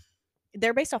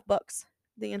they're based off books,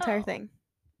 the entire thing.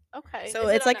 Okay. So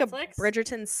it's like Netflix? A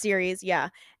Bridgerton series, yeah.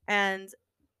 And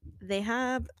they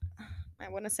have, I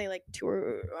want to say like 3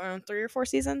 or 4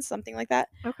 seasons, something like that.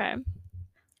 Okay.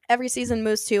 Every season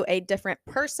moves to a different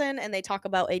person and they talk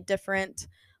about a different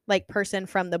like person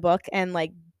from the book and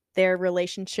like their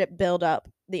relationship build up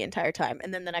the entire time.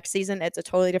 And then the next season it's a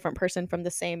totally different person from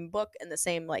the same book and the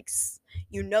same like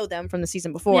you know them from the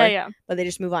season before. Yeah. But they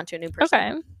just move on to a new person.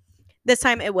 Okay. This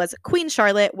time it was Queen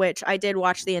Charlotte, which I did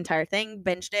watch the entire thing,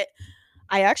 binged it.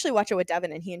 I actually watch it with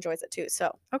Devin and he enjoys it too.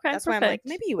 So that's why I'm like,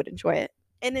 maybe you would enjoy it.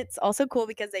 And it's also cool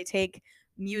because they take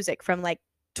music from like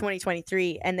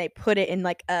 2023 and they put it in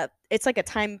like it's like a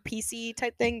timepiecey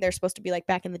type thing. They're supposed to be like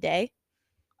back in the day.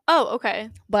 Oh, okay.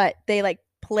 But they like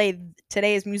play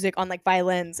today's music on like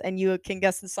violins and you can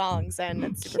guess the songs and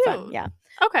it's super fun. Yeah.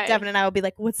 Okay. Devin and I will be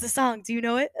like, what's the song? Do you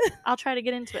know it? I'll try to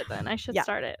get into it then. I should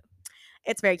start it.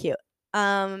 It's very cute.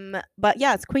 But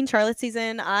yeah, it's Queen Charlotte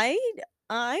season. I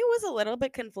was a little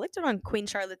bit conflicted on Queen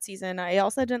Charlotte season. I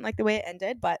also didn't like the way it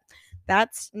ended, but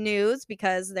that's news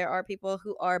because there are people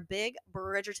who are big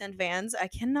Bridgerton fans. I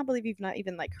cannot believe you've not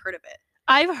even like heard of it.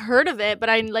 I've heard of it, but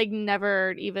I like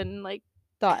never even like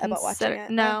thought about watching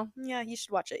it. No. Yeah, you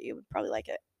should watch it. You would probably like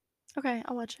it. Okay,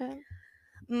 I'll watch it.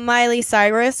 Miley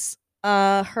Cyrus,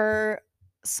 her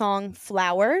song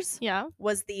Flowers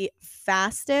was the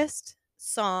fastest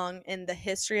song in the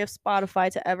history of Spotify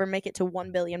to ever make it to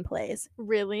 1 billion plays.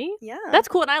 Really? Yeah. That's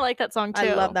cool, and I like that song too.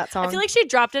 I love that song. I feel like she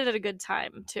dropped it at a good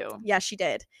time too. Yeah, she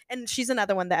did. And she's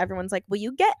another one that everyone's like, will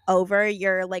you get over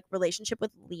your like relationship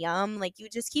with Liam? Like you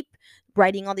just keep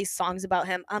writing all these songs about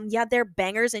him. Yeah, they're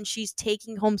bangers and she's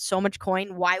taking home so much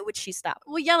coin. Why would she stop?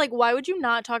 Well, yeah, like why would you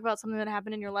not talk about something that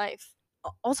happened in your life?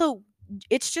 Also,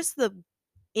 it's just the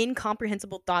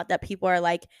incomprehensible thought that people are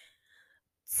like,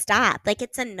 stop, like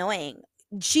it's annoying.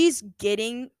 She's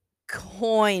getting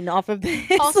coin off of this.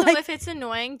 Also, like, if it's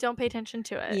annoying, don't pay attention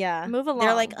to it. Yeah, move along.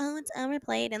 They're like, oh, it's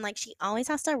overplayed, and like she always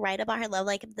has to write about her love.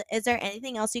 Like, is there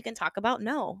anything else you can talk about?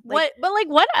 No. Like, but like,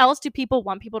 what else do people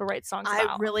want people to write songs about?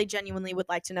 I really genuinely would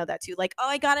like to know that too. Like, oh,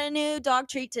 I got a new dog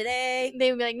treat today.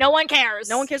 They would be like, no one cares.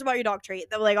 No one cares about your dog treat.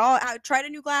 They're like, oh, I tried a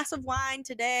new glass of wine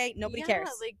today. Nobody cares.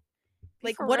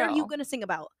 Like what are you gonna sing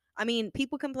about? I mean,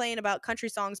 people complain about country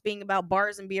songs being about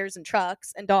bars and beers and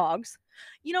trucks and dogs.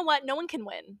 You know what? No one can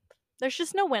win. There's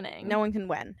just no winning. No one can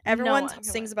win. Everyone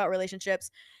sings about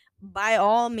relationships. By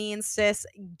all means, sis,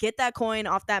 get that coin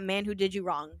off that man who did you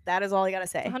wrong. That is all I gotta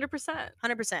say. 100%.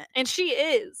 100%. And she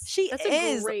is. That's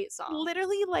a great song.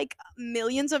 Literally like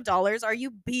millions of dollars. Are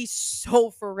you be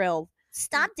so for real?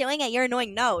 Stop doing it. You're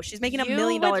annoying. No, she's making $1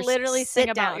 million. You would literally sing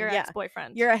about your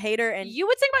ex-boyfriend. You're a hater, and you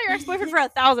would sing about your ex-boyfriend for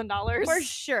 $1,000 for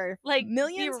sure. Like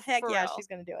millions. Heck yeah, she's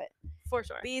gonna do it for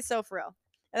sure. Be so for real.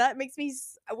 And that makes me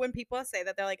when people say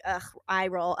that they're like, ugh, eye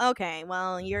roll. Okay,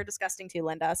 well, you're disgusting too,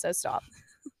 Linda. So stop.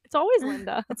 It's always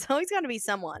Linda. It's always got to be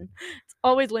someone. It's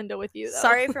always Linda with you, though.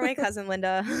 Sorry for my cousin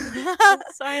Linda.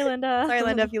 Sorry, Linda. Sorry,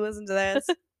 Linda, if you listen to this.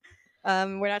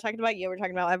 We're not talking about you. We're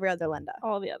talking about every other Linda.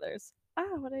 All the others.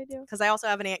 What do I do? Because I also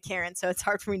have an Aunt Karen, so it's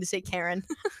hard for me to say Karen.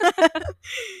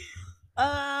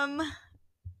 A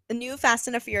new Fast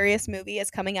and the Furious movie is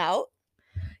coming out.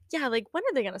 Yeah, like when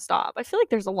are they gonna stop? I feel like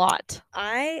there's a lot.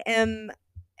 I am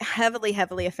heavily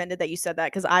offended that you said that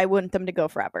because I want them to go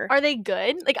forever. Are they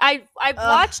good? Like I've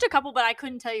watched a couple, but I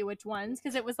couldn't tell you which ones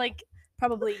because it was like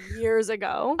probably years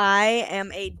ago. I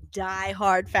am a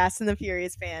diehard Fast and the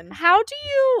Furious fan. How do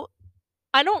you?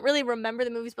 I don't really remember the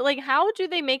movies, but like, how do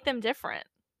they make them different?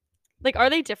 Like, are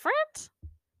they different?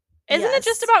 Isn't it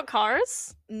just about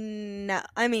cars? No,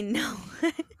 I mean no.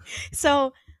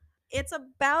 So it's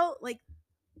about like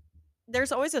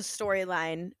there's always a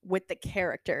storyline with the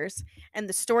characters, and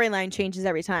the storyline changes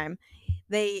every time.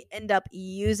 They end up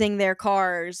using their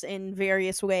cars in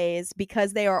various ways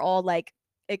because they are all like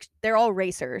they're all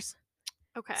racers.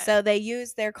 Okay. So they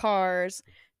use their cars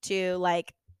to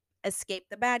like escape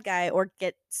the bad guy or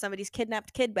get somebody's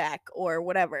kidnapped kid back or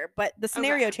whatever. But the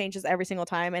scenario changes every single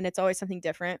time, and it's always something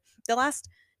different. The last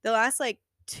like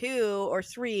 2 or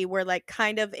 3 were like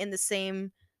kind of in the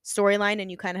same storyline, and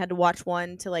you kind of had to watch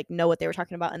one to like know what they were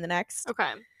talking about in the next.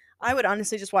 Okay. I would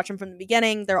honestly just watch them from the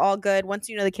beginning. They're all good. Once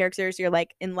you know the characters, you're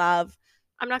like in love.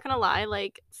 I'm not gonna lie,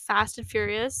 like Fast and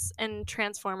Furious and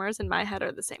Transformers in my head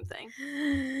are the same thing.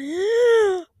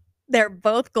 They're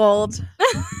both gold.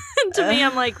 To me,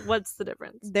 I'm like, what's the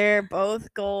difference? They're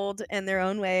both gold in their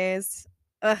own ways.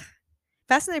 Ugh.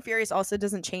 Fast and the Furious also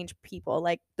doesn't change people.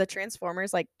 Like the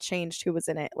Transformers like changed who was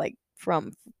in it like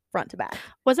from front to back.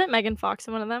 Wasn't Megan Fox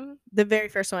in one of them? The very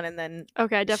first one, and then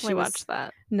okay, I definitely watched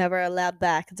that. Never allowed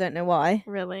back. Don't know why.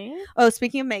 Really? Oh,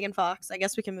 speaking of Megan Fox, I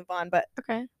guess we can move on. But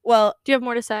okay. Well, do you have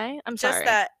more to say? I'm just sorry.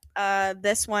 That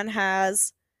this one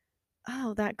has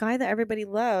that guy that everybody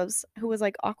loves who was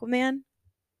like Aquaman.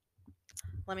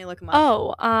 Let me look him up.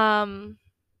 Oh,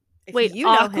 wait, you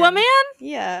know Aquaman? Him,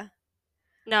 yeah.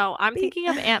 No, I'm thinking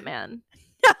of Ant-Man.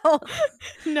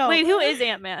 No. Wait, who is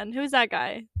Ant-Man? Who's that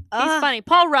guy? He's funny.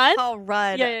 Paul Rudd? Paul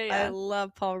Rudd. Yeah. I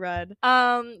love Paul Rudd.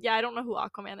 Yeah, I don't know who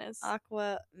Aquaman is.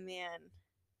 Aquaman.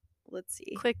 Let's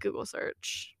see. Quick Google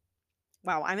search.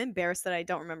 Wow, I'm embarrassed that I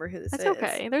don't remember who this is. That's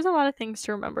okay. There's a lot of things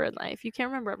to remember in life. You can't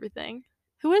remember everything.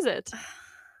 Who is it?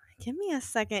 Give me a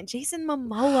second. Jason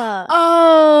Momoa.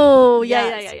 Oh,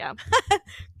 yeah.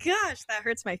 Gosh, that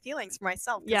hurts my feelings for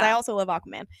myself because I also love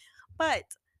Aquaman. But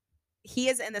he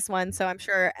is in this one, so I'm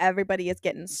sure everybody is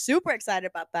getting super excited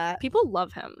about that. People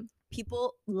love him.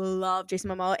 People love Jason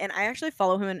Momoa, and I actually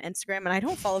follow him on Instagram, and I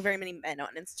don't follow very many men on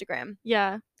Instagram.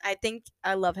 Yeah. I think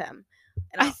I love him.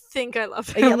 And I think I love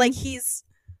him. Yeah, like he's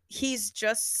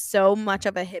just so much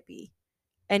of a hippie.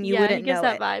 And you wouldn't know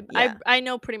that it. vibe. Yeah. I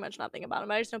know pretty much nothing about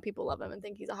him. I just know people love him and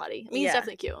think he's a hottie. I mean, he's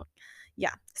definitely cute.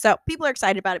 Yeah. So people are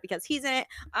excited about it because he's in it.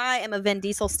 I am a Vin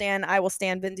Diesel stan. I will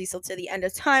stand Vin Diesel to the end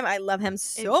of time. I love him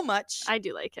so much. I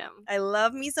do like him. I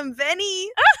love me some Vinny.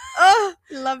 Oh,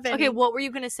 love Vinny. Okay, what were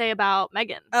you going to say about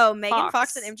Megan? Oh, Megan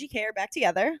Fox and MGK are back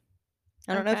together.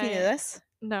 I don't know if you knew this.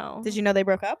 No. Did you know they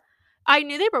broke up? I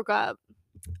knew they broke up.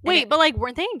 Wait, but like,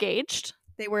 weren't they engaged?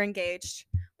 They were engaged,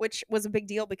 which was a big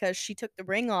deal because she took the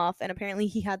ring off, and apparently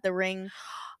he had the ring.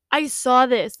 I saw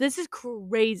this. This is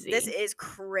crazy. This is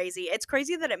crazy. It's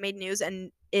crazy that it made news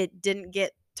and it didn't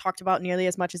get talked about nearly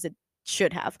as much as it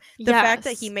should have. The fact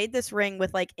that he made this ring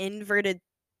with like inverted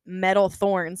metal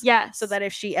thorns. Yes. So that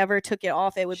if she ever took it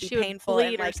off, it would be painful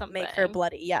and like make her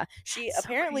bloody. Yeah. She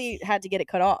apparently had to get it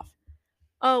cut off.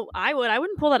 Oh, I would. I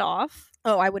wouldn't pull that off.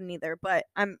 Oh, I wouldn't either. But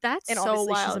that's and so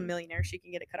obviously wild. She's a millionaire. She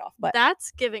can get it cut off. But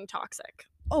that's giving toxic.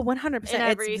 Oh,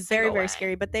 100%. It's very, very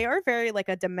scary. But they are very like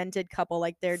a demented couple.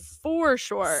 Like they're for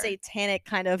sure satanic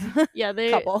kind of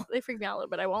couple. They freak me out a little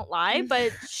bit. I won't lie,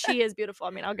 but she is beautiful. I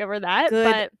mean, I'll give her that.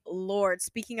 Good Lord.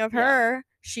 Speaking of her,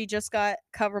 she just got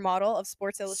cover model of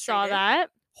Sports Illustrated. Saw that.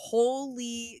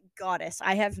 Holy goddess.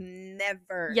 I have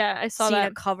never I saw seen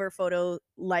that. a cover photo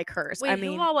like hers. Wait,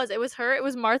 who all was it? It was her. It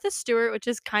was Martha Stewart, which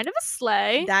is kind of a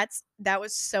slay. That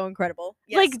was so incredible.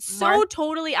 Yes, like so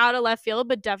totally out of left field,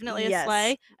 but definitely a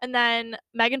slay. And then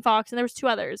Megan Fox, and there was 2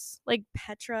 others. Like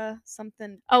Petra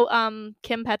something. Oh,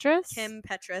 Kim Petras? Kim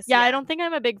Petras. Yeah, I don't think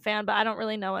I'm a big fan, but I don't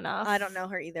really know enough. I don't know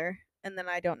her either. And then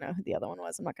I don't know who the other one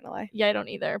was. I'm not gonna lie. Yeah, I don't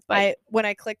either. But when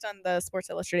I clicked on the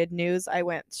Sports Illustrated news, I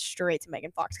went straight to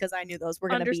Megan Fox because I knew those were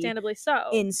gonna understandably so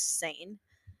insane.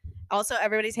 Also,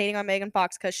 everybody's hating on Megan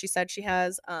Fox because she said she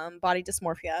has body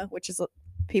dysmorphia, which is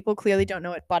people clearly don't know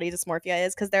what body dysmorphia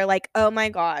is because they're like, oh my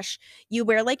gosh, you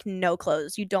wear like no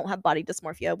clothes, you don't have body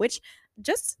dysmorphia. Which,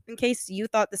 just in case you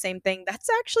thought the same thing, that's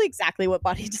actually exactly what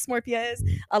body dysmorphia is.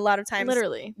 A lot of times,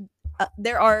 literally.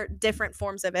 There are different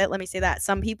forms of it. Let me say that.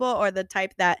 Some people are the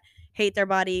type that hate their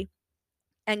body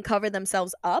and cover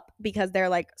themselves up because they're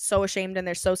like so ashamed and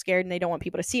they're so scared and they don't want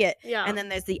people to see it. Yeah. And then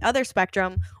there's the other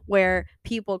spectrum where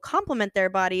people compliment their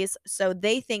bodies, so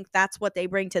they think that's what they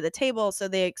bring to the table, so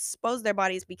they expose their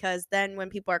bodies because then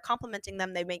when people are complimenting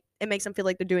them, it makes them feel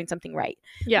like they're doing something right.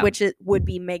 Yeah. Which it would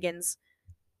be Megan's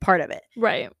part of it.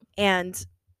 Right. And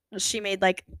she made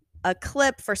like a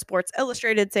clip for Sports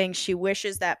Illustrated saying she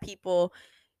wishes that people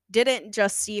didn't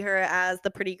just see her as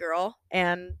the pretty girl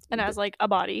and as like a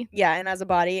body. Yeah, and as a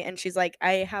body. And she's like,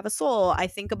 I have a soul. I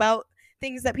think about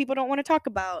things that people don't want to talk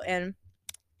about. And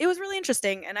it was really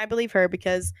interesting. And I believe her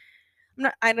because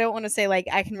I don't want to say like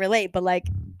I can relate, but like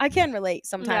I can relate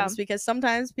sometimes because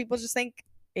sometimes people just think,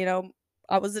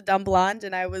 I was a dumb blonde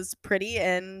and I was pretty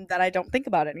and that I don't think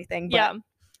about anything. But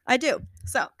I do.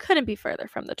 So couldn't be further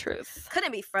from the truth.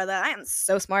 Couldn't be further. I am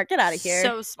so smart. Get out of here.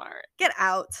 So smart. Get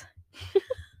out.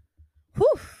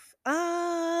 Whew.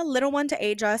 Little one to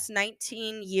age us,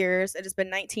 19 years. It has been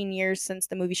 19 years since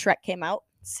the movie Shrek came out.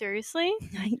 Seriously?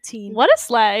 19. What a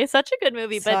sleigh. Such a good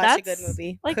movie, but Such a that's good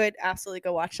movie. like, Could absolutely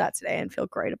go watch that today and feel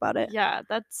great about it. yeah,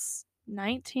 that's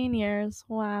 19 years.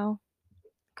 Wow.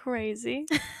 Crazy.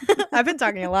 I've been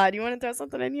talking a lot. Do you want to throw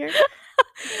something in here?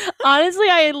 Honestly,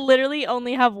 I literally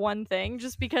only have one thing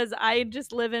just because I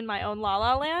just live in my own La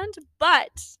La Land.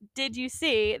 But did you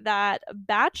see that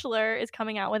Bachelor is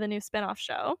coming out with a new spinoff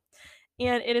show?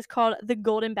 And it is called The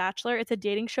Golden Bachelor. It's a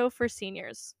dating show for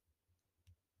seniors.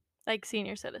 Like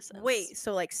senior citizens. Wait,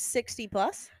 so like 60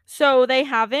 plus? So they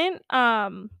haven't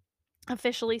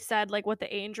officially said like what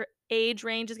the age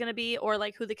range is going to be or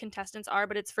like who the contestants are,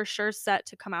 but it's for sure set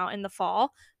to come out in the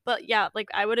fall. But yeah, like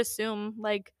I would assume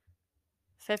like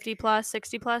 50 plus,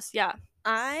 60 plus. Yeah.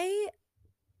 I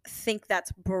think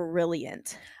that's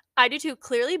brilliant. I do too.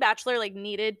 Clearly Bachelor like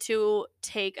needed to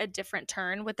take a different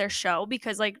turn with their show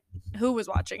because like who was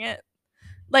watching it?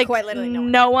 Like Quite literally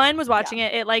no one was watching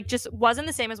it. It like just wasn't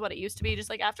the same as what it used to be, just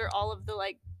like after all of the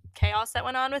like chaos that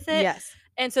went on with it. Yes.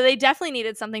 And so they definitely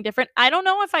needed something different. I don't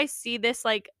know if I see this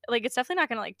like it's definitely not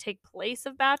going to like take place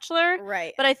of Bachelor.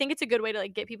 Right. But I think it's a good way to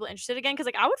like get people interested again cuz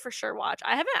like I would for sure watch.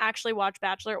 I haven't actually watched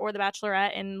Bachelor or The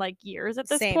Bachelorette in like years at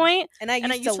this point. And I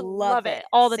used to love it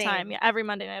all the time. Yeah, every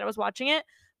Monday night I was watching it.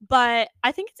 But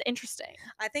I think it's interesting.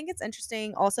 I think it's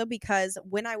interesting also because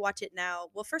when I watch it now,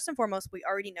 well, first and foremost, we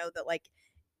already know that like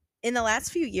in the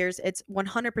last few years, it's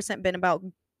 100% been about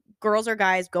girls or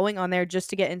guys going on there just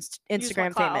to get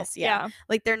Instagram famous. Yeah.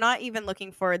 Like they're not even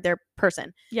looking for their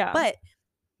person. Yeah. But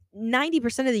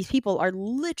 90% of these people are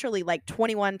literally like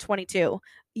 21, 22.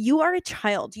 You are a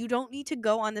child. You don't need to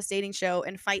go on this dating show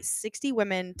and fight 60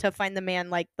 women to find the man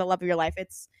like the love of your life.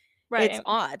 It's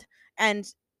odd. And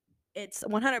it's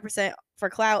 100% for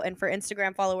clout and for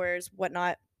Instagram followers,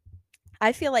 whatnot.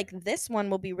 I feel like this one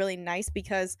will be really nice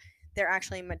because they're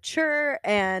actually mature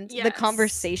and the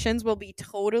conversations will be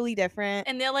totally different.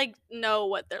 And they'll like know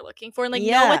what they're looking for and like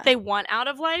know what they want out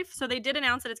of life. So they did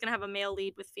announce that it's going to have a male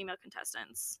lead with female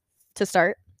contestants. To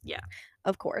start? Yeah.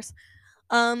 Of course.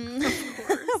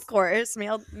 Of course.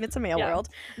 It's a male world.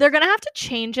 They're going to have to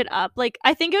change it up. Like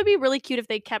I think it would be really cute if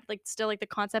they kept like still like the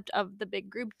concept of the big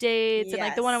group dates and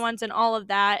like the one-on-ones and all of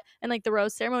that and like the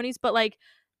rose ceremonies. But like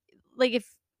if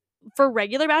for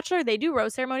regular Bachelor, they do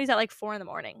rose ceremonies at like 4 a.m.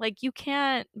 Like you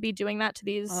can't be doing that to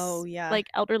these like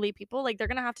elderly people. Like they're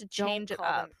gonna have to change it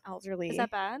up. Elderly. Is that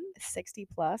bad? 60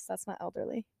 plus. That's not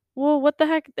elderly. Well, what the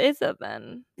heck is it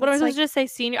then? What am I supposed to just say?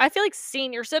 Senior? I feel like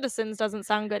senior citizens doesn't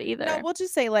sound good either. No, we'll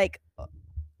just say like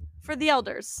for the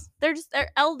elders. They're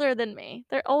elder than me.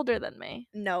 They're older than me.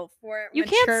 No, for you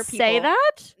mature can't people, say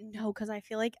that. No, because I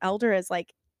feel like elder is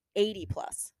like 80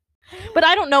 plus. But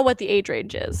I don't know what the age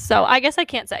range is. So I guess I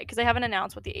can't say because they haven't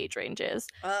announced what the age range is.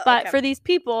 But for these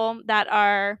people that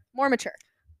are more mature,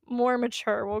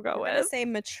 we'll go with. Say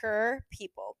mature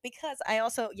people because I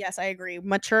also, yes, I agree.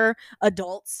 Mature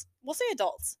adults. We'll say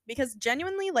adults because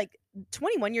genuinely like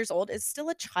 21 years old is still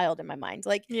a child in my mind.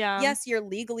 Like, yes, you're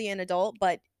legally an adult,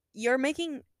 but you're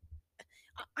making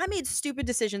I made stupid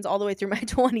decisions all the way through my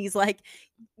 20s. Like,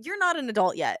 you're not an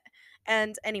adult yet.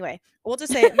 And anyway, we'll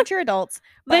just say mature adults.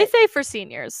 They say for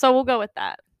seniors, so we'll go with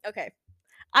that. Okay.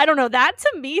 I don't know. That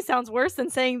to me sounds worse than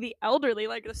saying the elderly,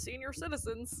 like the senior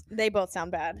citizens. They both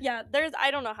sound bad. Yeah, I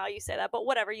don't know how you say that, but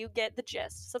whatever, you get the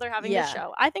gist. So they're having the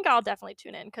show. I think I'll definitely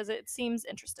tune in because it seems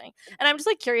interesting. And I'm just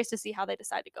like curious to see how they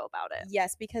decide to go about it.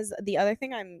 Yes, because the other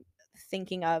thing I'm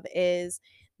thinking of is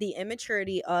the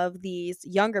immaturity of these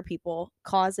younger people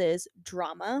causes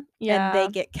drama and they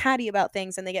get catty about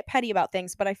things and they get petty about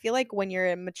things. But I feel like when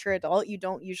you're a mature adult, you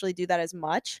don't usually do that as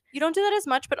much. You don't do that as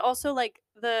much, but also like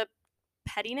the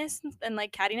pettiness and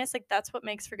like cattiness, like that's what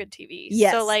makes for good TV.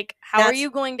 Yes. So like how are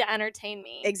you going to entertain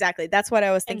me? Exactly. That's what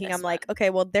I was thinking. I'm like, okay,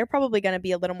 well, they're probably going to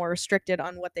be a little more restricted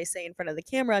on what they say in front of the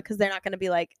camera because they're not going to be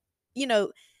like,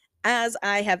 as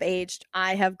I have aged,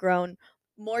 I have grown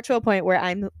more to a point where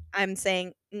I'm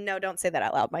saying, no, don't say that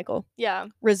out loud, Michael. Yeah.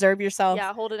 Reserve yourself.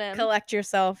 Yeah, hold it in. Collect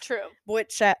yourself. True.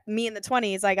 Which me in the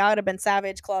 20s, like I would have been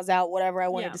savage, claws out, whatever I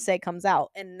wanted to say comes out.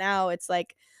 And now it's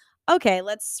like, okay,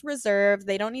 let's reserve.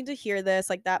 They don't need to hear this.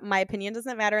 Like that, my opinion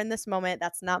doesn't matter in this moment.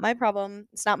 That's not my problem.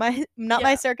 It's not my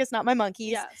my circus, not my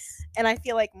monkeys. Yes. And I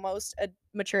feel like most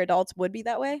mature adults would be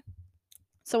that way.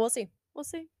 So we'll see. We'll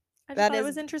see. That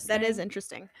was interesting. That is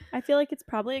interesting. I feel like it's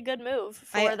probably a good move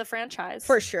for the franchise.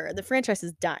 For sure. The franchise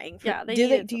is dying. Yeah.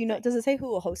 Do you know, does it say who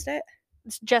will host it?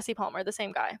 It's Jesse Palmer, the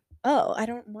same guy. Oh, I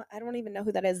don't even know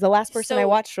who that is. The last person I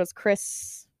watched was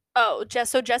Chris. Oh,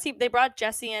 so Jesse, they brought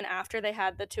Jesse in after they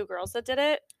had the two girls that did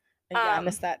it. Yeah, I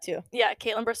missed that too. Yeah,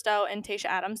 Caitlin Bristowe and Tayshia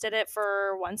Adams did it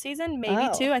for one season, maybe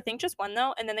two. I think just one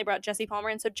though. And then they brought Jesse Palmer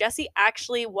in. So Jesse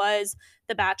actually was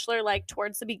the Bachelor like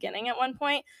towards the beginning at one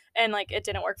point, and like it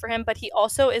didn't work for him. But he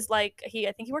also is like I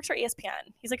think he works for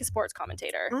ESPN. He's like a sports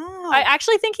commentator. Oh. I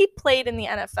actually think he played in the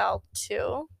NFL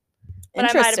too. But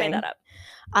I might have made that up.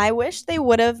 I wish they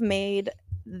would have made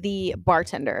the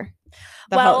bartender,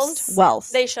 the Wells. host, Wells.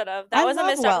 They should have. That was a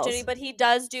missed opportunity, but he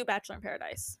does do Bachelor in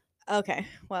Paradise. Okay,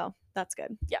 well, that's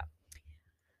good. Yeah.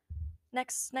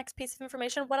 Next piece of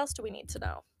information. What else do we need to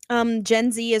know?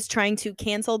 Gen Z is trying to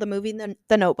cancel the movie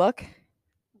The Notebook.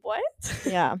 What?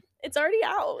 Yeah. It's already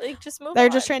out. Like, just move on. They're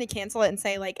just trying to cancel it and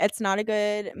say, like, it's not a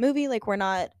good movie. Like, we're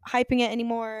not hyping it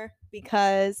anymore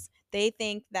because they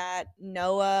think that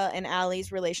Noah and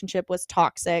Allie's relationship was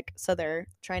toxic. So they're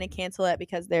trying to cancel it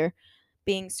because they're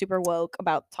being super woke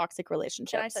about toxic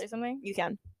relationships. Can I tell you something? You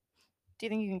can. Do you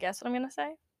think you can guess what I'm going to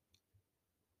say?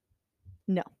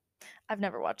 No. I've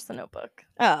never watched The Notebook.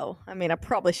 Oh, I mean, I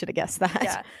probably should have guessed that.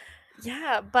 Yeah.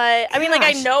 Yeah, but I mean, like,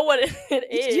 I know what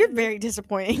it is. You're very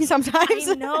disappointing sometimes.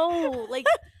 I know. Like,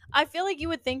 I feel like you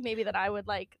would think maybe that I would,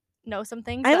 like, know some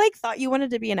things. I, like, thought you wanted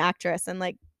to be an actress. And,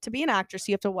 like, to be an actress,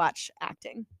 you have to watch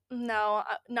acting. No,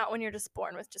 not when you're just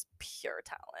born with just pure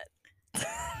talent.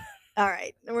 All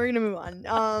right. We're going to move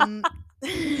on.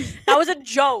 That was a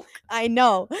joke. I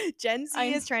know. Gen Z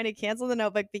is trying to cancel The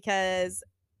Notebook because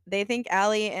they think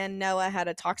Allie and Noah had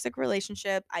a toxic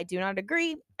relationship. I do not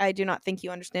agree. I do not think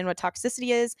you understand what toxicity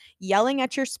is. Yelling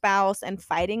at your spouse and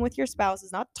fighting with your spouse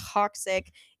is not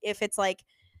toxic. If it's like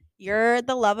you're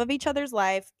the love of each other's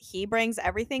life, he brings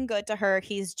everything good to her.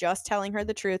 He's just telling her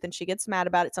the truth and she gets mad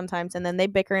about it sometimes and then they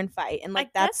bicker and fight. And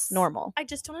like that's normal. I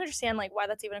just don't understand like why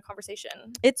that's even a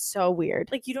conversation. It's so weird.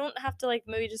 Like you don't have to like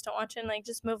maybe just don't watch it and like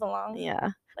just move along. Yeah.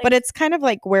 Like, but it's kind of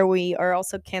like where we are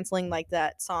also canceling like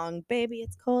that song, Baby,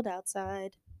 It's Cold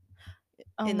Outside.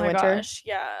 In the winter. Gosh,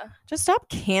 yeah. Just stop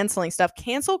canceling stuff.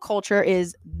 Cancel culture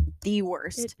is the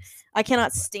worst. I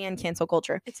cannot stand cancel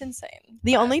culture. It's insane.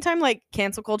 The only time like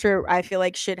cancel culture I feel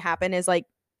like should happen is like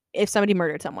if somebody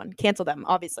murdered someone. Cancel them,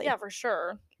 obviously. Yeah, for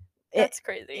sure. That's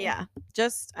crazy. Yeah.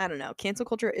 Just I don't know. Cancel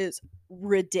culture is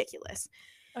ridiculous.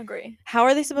 Agree. How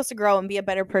are they supposed to grow and be a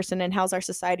better person, and how's our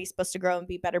society supposed to grow and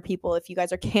be better people if you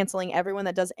guys are canceling everyone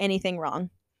that does anything wrong?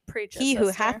 Preach it, He who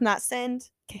hath not sinned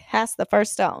cast the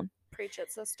first stone. Preach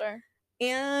it, sister.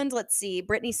 And let's see,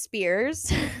 Britney Spears.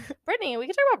 Britney, we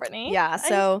can talk about Britney. Yeah,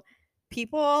 so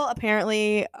people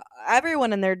apparently,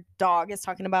 everyone and their dog is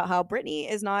talking about how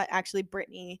Britney is not actually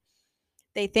Britney.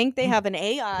 They think they have an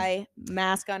AI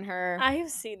mask on her. I have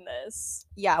seen this.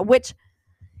 Yeah, which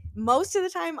most of the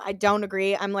time I don't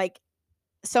agree. I'm like,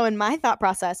 so in my thought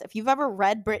process, if you've ever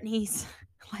read Britney's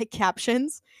like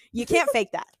captions, you can't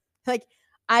fake that. Like,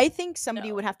 I think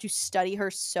somebody would have to study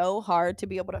her so hard to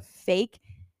be able to fake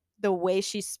the way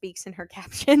she speaks in her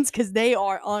captions because they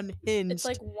are unhinged. It's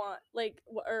like one, like,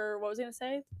 or what was I gonna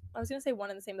say? I was gonna say one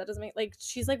and the same. That doesn't make like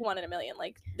she's like one in a million.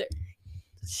 Like,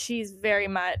 she's very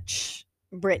much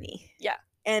Britney. Yeah,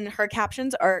 and her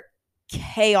captions are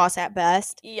chaos at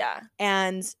best. Yeah,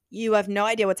 and you have no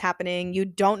idea what's happening. You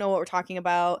don't know what we're talking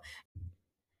about.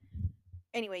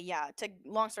 Anyway, yeah. To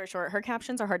long story short, her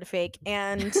captions are hard to fake,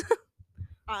 and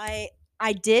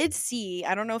I did see.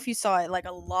 I don't know if you saw it. Like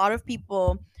a lot of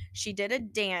people. She did a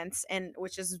dance, and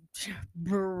which is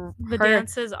the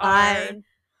dances are.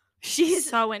 She's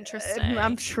so interesting.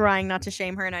 I'm trying not to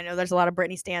shame her, and I know there's a lot of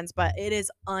Britney stans, but it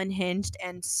is unhinged,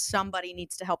 and somebody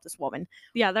needs to help this woman.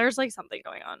 Yeah, there's like something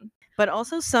going on. But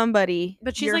also somebody,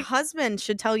 but she's your like, husband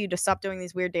should tell you to stop doing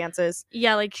these weird dances.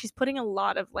 Yeah, like she's putting a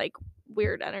lot of like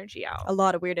weird energy out. A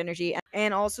lot of weird energy,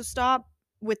 and also stop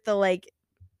with the like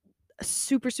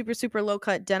super low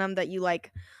cut denim that you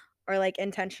like. Or like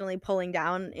intentionally pulling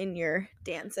down in your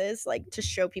dances, like to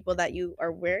show people that you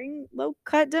are wearing low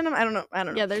cut denim. I don't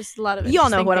know. Yeah, there's a lot of.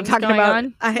 Y'all know what I'm talking about.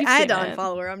 I had to unfollow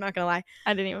unfollow her. I'm not gonna lie.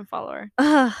 I didn't even follow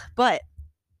her. But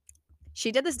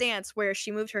she did this dance where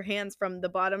she moved her hands from the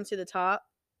bottom to the top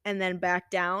and then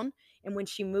back down. And when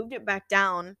she moved it back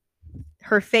down,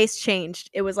 her face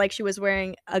changed. It was like she was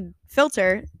wearing a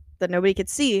filter that nobody could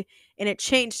see, and it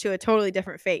changed to a totally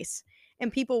different face.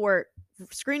 And people were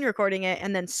screen recording it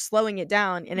and then slowing it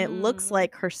down, and it looks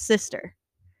like her sister.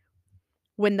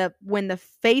 When the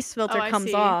face filter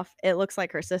comes off, it looks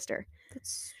like her sister.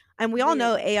 And we all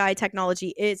know AI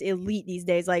technology is elite these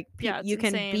days. Like, you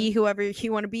can be whoever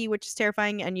you want to be, which is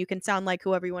terrifying, and you can sound like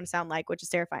whoever you want to sound like, which is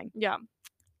terrifying. Yeah.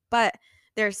 But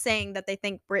they're saying that they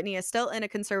think Britney is still in a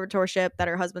conservatorship, that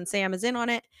her husband Sam is in on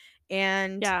it,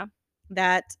 and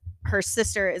that her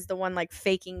sister is the one like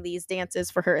faking these dances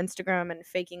for her Instagram and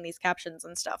faking these captions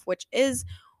and stuff, which is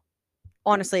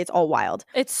honestly, it's all wild.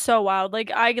 It's so wild.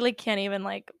 Like, I like can't even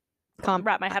like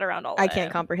wrap my head around all of it. I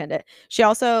can't comprehend it. She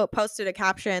also posted a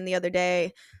caption the other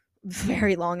day,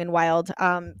 very long and wild.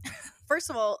 First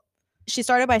of all, she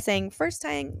started by saying, first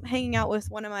time hanging out with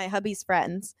one of my hubby's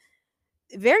friends.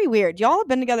 Very weird. Y'all have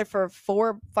been together for 4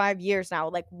 or 5 years now.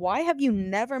 Like, why have you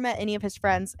never met any of his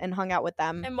friends and hung out with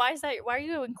them? And why is that? Why are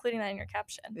you including that in your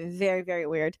caption? Very, very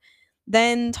weird.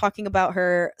 Then talking about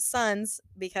her sons,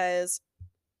 because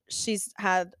she's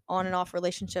had on and off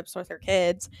relationships with her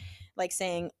kids, like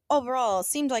saying, overall,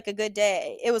 seemed like a good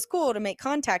day. It was cool to make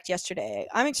contact yesterday.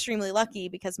 I'm extremely lucky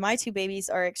because my 2 babies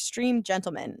are extreme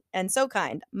gentlemen and so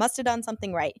kind. Must have done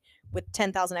something right, with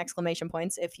 10,000 exclamation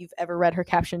points. If you've ever read her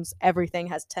captions, everything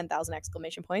has 10,000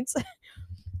 exclamation points.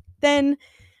 Then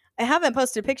I haven't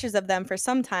posted pictures of them for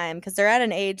some time because they're at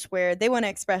an age where they want to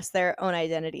express their own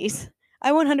identities.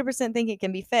 I 100% think it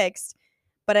can be fixed,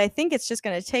 but I think it's just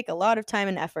going to take a lot of time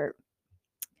and effort.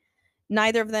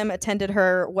 Neither of them attended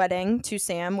her wedding to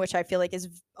Sam, which I feel like is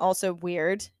also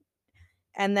weird.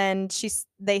 And then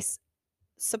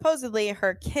supposedly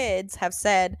her kids have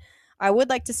said, I would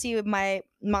like to see my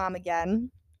mom again.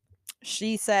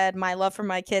 She said, my love for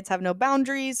my kids have no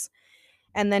boundaries.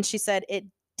 And then she said, it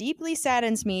deeply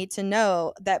saddens me to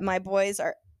know that my boys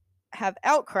have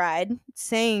outcried,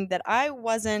 saying that I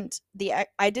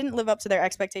didn't live up to their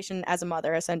expectation as a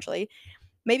mother, essentially.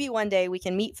 Maybe one day we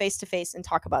can meet face to face and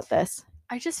talk about this.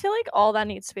 I just feel like all that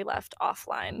needs to be left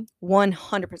offline.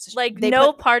 100%. Like,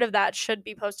 part of that should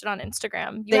be posted on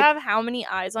Instagram. You have how many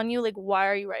eyes on you? Like, why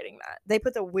are you writing that? They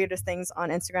put the weirdest things on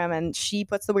Instagram, and she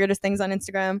puts the weirdest things on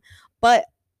Instagram. But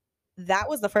that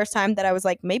was the first time that I was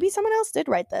like, maybe someone else did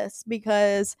write this,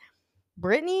 because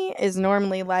Brittany is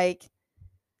normally like,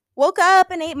 woke up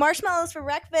and ate marshmallows for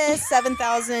breakfast,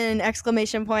 7,000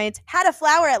 exclamation points. Had a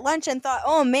flower at lunch and thought,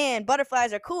 oh man,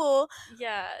 butterflies are cool.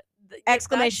 Yeah.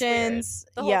 Exclamations.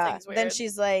 The whole thing's weird. Then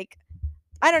she's like,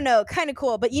 I don't know, kind of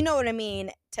cool, but you know what I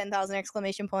mean. 10,000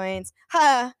 exclamation points.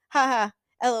 Ha, ha,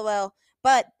 ha, LOL.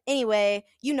 But anyway,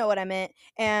 you know what I meant.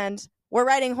 And we're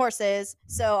riding horses,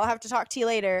 so I'll have to talk to you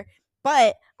later.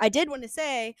 But I did want to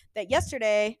say that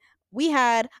yesterday we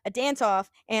had a dance-off,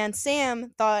 and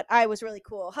Sam thought I was really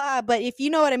cool. Ha, but if you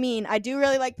know what I mean, I do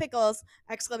really like pickles,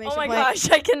 exclamation point. Oh my gosh,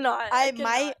 I cannot.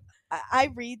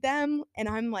 I read them, and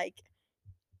I'm like,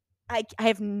 I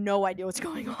have no idea what's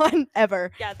going on,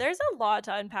 ever. Yeah, there's a lot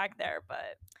to unpack there,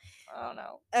 but I don't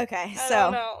know. Okay,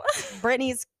 so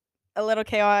Brittany's a little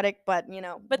chaotic, but, you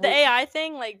know. But the AI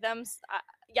thing, like,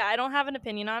 I don't have an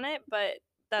opinion on it, but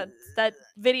that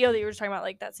video that you were talking about,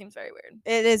 like, that seems very weird.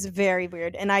 It is very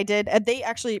weird. And they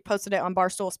actually posted it on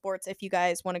Barstool Sports. If you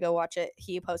guys want to go watch it,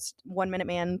 One Minute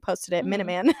Man posted it.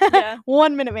 Minuteman. Yeah.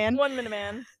 1 Minute Man. 1 Minute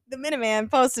Man. The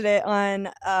Minuteman posted it on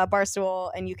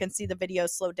Barstool, and you can see the video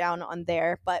slowed down on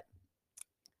there. But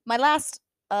my last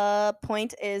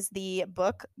point is the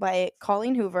book by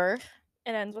Colleen Hoover,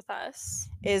 It Ends With Us,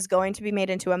 is going to be made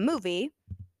into a movie.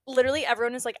 Literally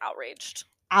everyone is like outraged.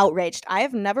 I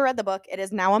have never read the book. It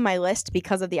is now on my list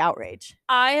because of the outrage.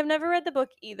 I have never read the book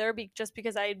either, just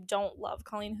because I don't love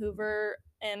Colleen Hoover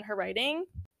and her writing.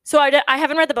 So I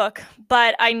haven't read the book,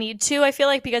 but I need to, I feel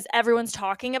like, because everyone's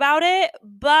talking about it.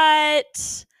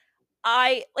 But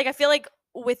I feel like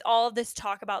with all of this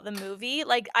talk about the movie,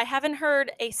 like, I haven't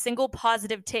heard a single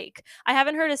positive take. I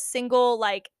haven't heard a single,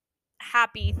 like,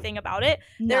 happy thing about it.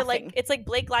 Nothing. They're like, it's like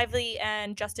Blake Lively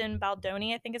and Justin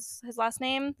Baldoni, I think is his last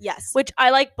name. Yes. Which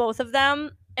I like both of them,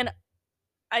 and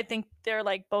I think they're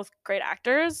like both great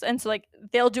actors, and so like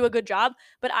they'll do a good job.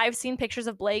 But I've seen pictures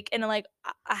of Blake, and like,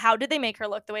 how did they make her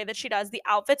look the way that she does? The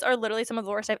outfits are literally some of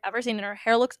the worst I've ever seen, and her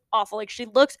hair looks awful. Like, she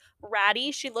looks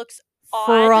ratty. She looks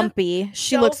odd. Frumpy.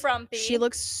 She looks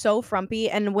so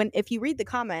frumpy. And if you read the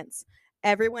comments,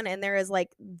 everyone in there is like,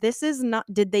 this is not,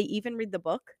 did they even read the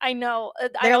book? I know.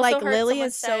 They're like, Lily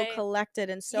is so collected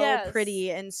and so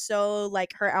pretty and so,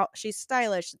 like, she's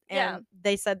stylish. And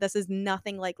they said this is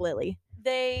nothing like Lily.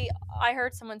 I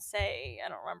heard someone say, I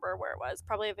don't remember where it was,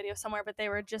 probably a video somewhere, but they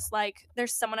were just like,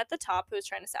 there's someone at the top who's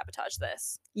trying to sabotage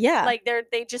this. Yeah. Like,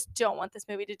 they just don't want this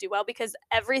movie to do well, because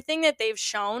everything that they've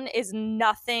shown is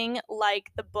nothing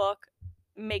like the book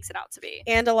makes it out to be.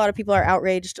 And a lot of people are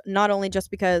outraged, not only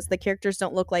just because the characters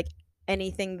don't look like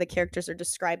anything the characters are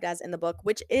described as in the book,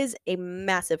 which is a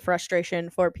massive frustration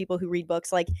for people who read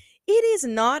books. Like, it is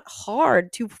not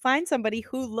hard to find somebody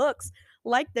who looks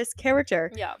like this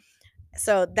character. Yeah.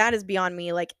 So that is beyond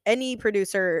me. Like, any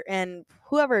producer and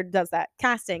whoever does that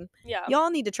casting, y'all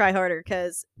need to try harder,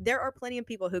 because there are plenty of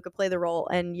people who could play the role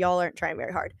and y'all aren't trying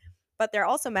very hard. But they're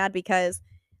also mad because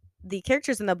the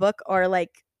characters in the book are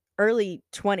like early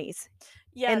 20s.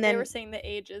 Yeah, and they then were saying the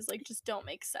ages like just don't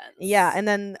make sense. yeah, and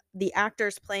then the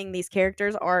actors playing these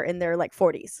characters are in their like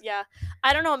 40s. Yeah.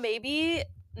 I don't know, maybe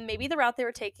the route they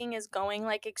were taking is going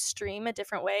like extreme a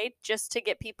different way just to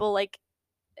get people like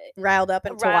riled up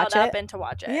and to watch it. and to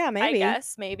watch it. Yeah, maybe. I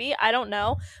guess maybe. I don't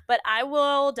know, but I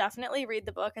will definitely read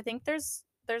the book. I think there's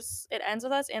it ends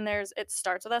with us and it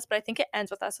starts with us, but I think it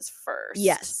ends with us as first.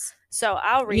 Yes. So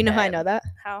I'll read it. You know how I know that?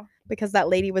 How? Because that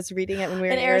lady was reading it when we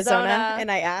were in Arizona,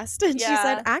 and I asked, and she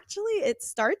said, actually, it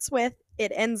starts with,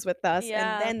 it ends with us,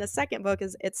 and then the second book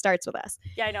is it starts with us.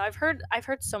 Yeah, I know. I've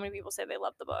heard so many people say they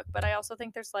love the book, but I also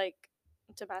think there's like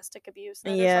domestic abuse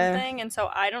or something, and so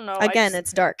I don't know. Again,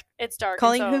 it's dark. It's dark.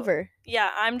 Colleen Hoover.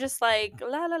 Yeah, I'm just like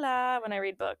la la la when I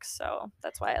read books, so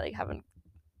that's why I like haven't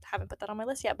put that on my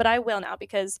list yet, but I will now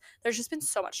because there's just been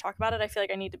so much talk about it. I feel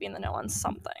like I need to be in the know on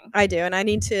something. I do, and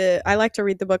I like to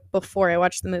read the book before I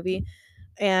watch the movie,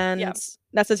 and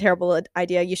that's a terrible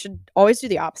idea. You should always do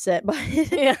the opposite, but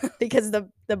because the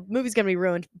movie's gonna be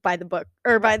ruined by the book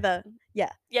or by the you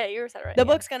said it right. The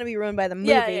book's gonna be ruined by the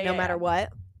movie no matter what.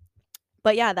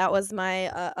 But yeah, that was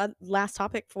my last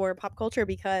topic for pop culture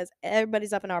because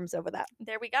everybody's up in arms over that.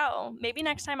 There we go. Maybe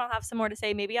next time I'll have some more to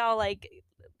say. Maybe I'll like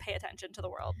pay attention to the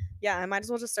world. Yeah, I might as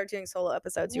well just start doing solo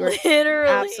episodes. You were literally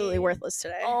absolutely worthless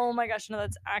today. Oh my gosh, no,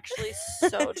 that's actually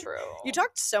so true. You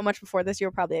talked so much before this, you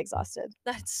were probably exhausted.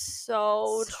 That's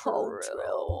so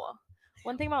true.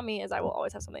 One thing about me is I will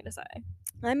always have something to say.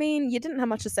 I mean, you didn't have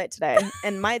much to say today,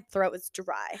 and my throat was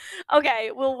dry.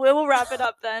 Okay, well, we will wrap it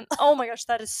up then. Oh my gosh,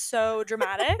 that is so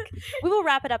dramatic. We will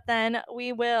wrap it up then.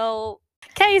 We will...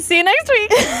 Okay, see you next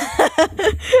week.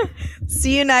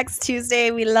 See you next Tuesday.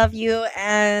 We love you,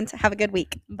 and have a good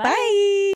week. Bye. Bye.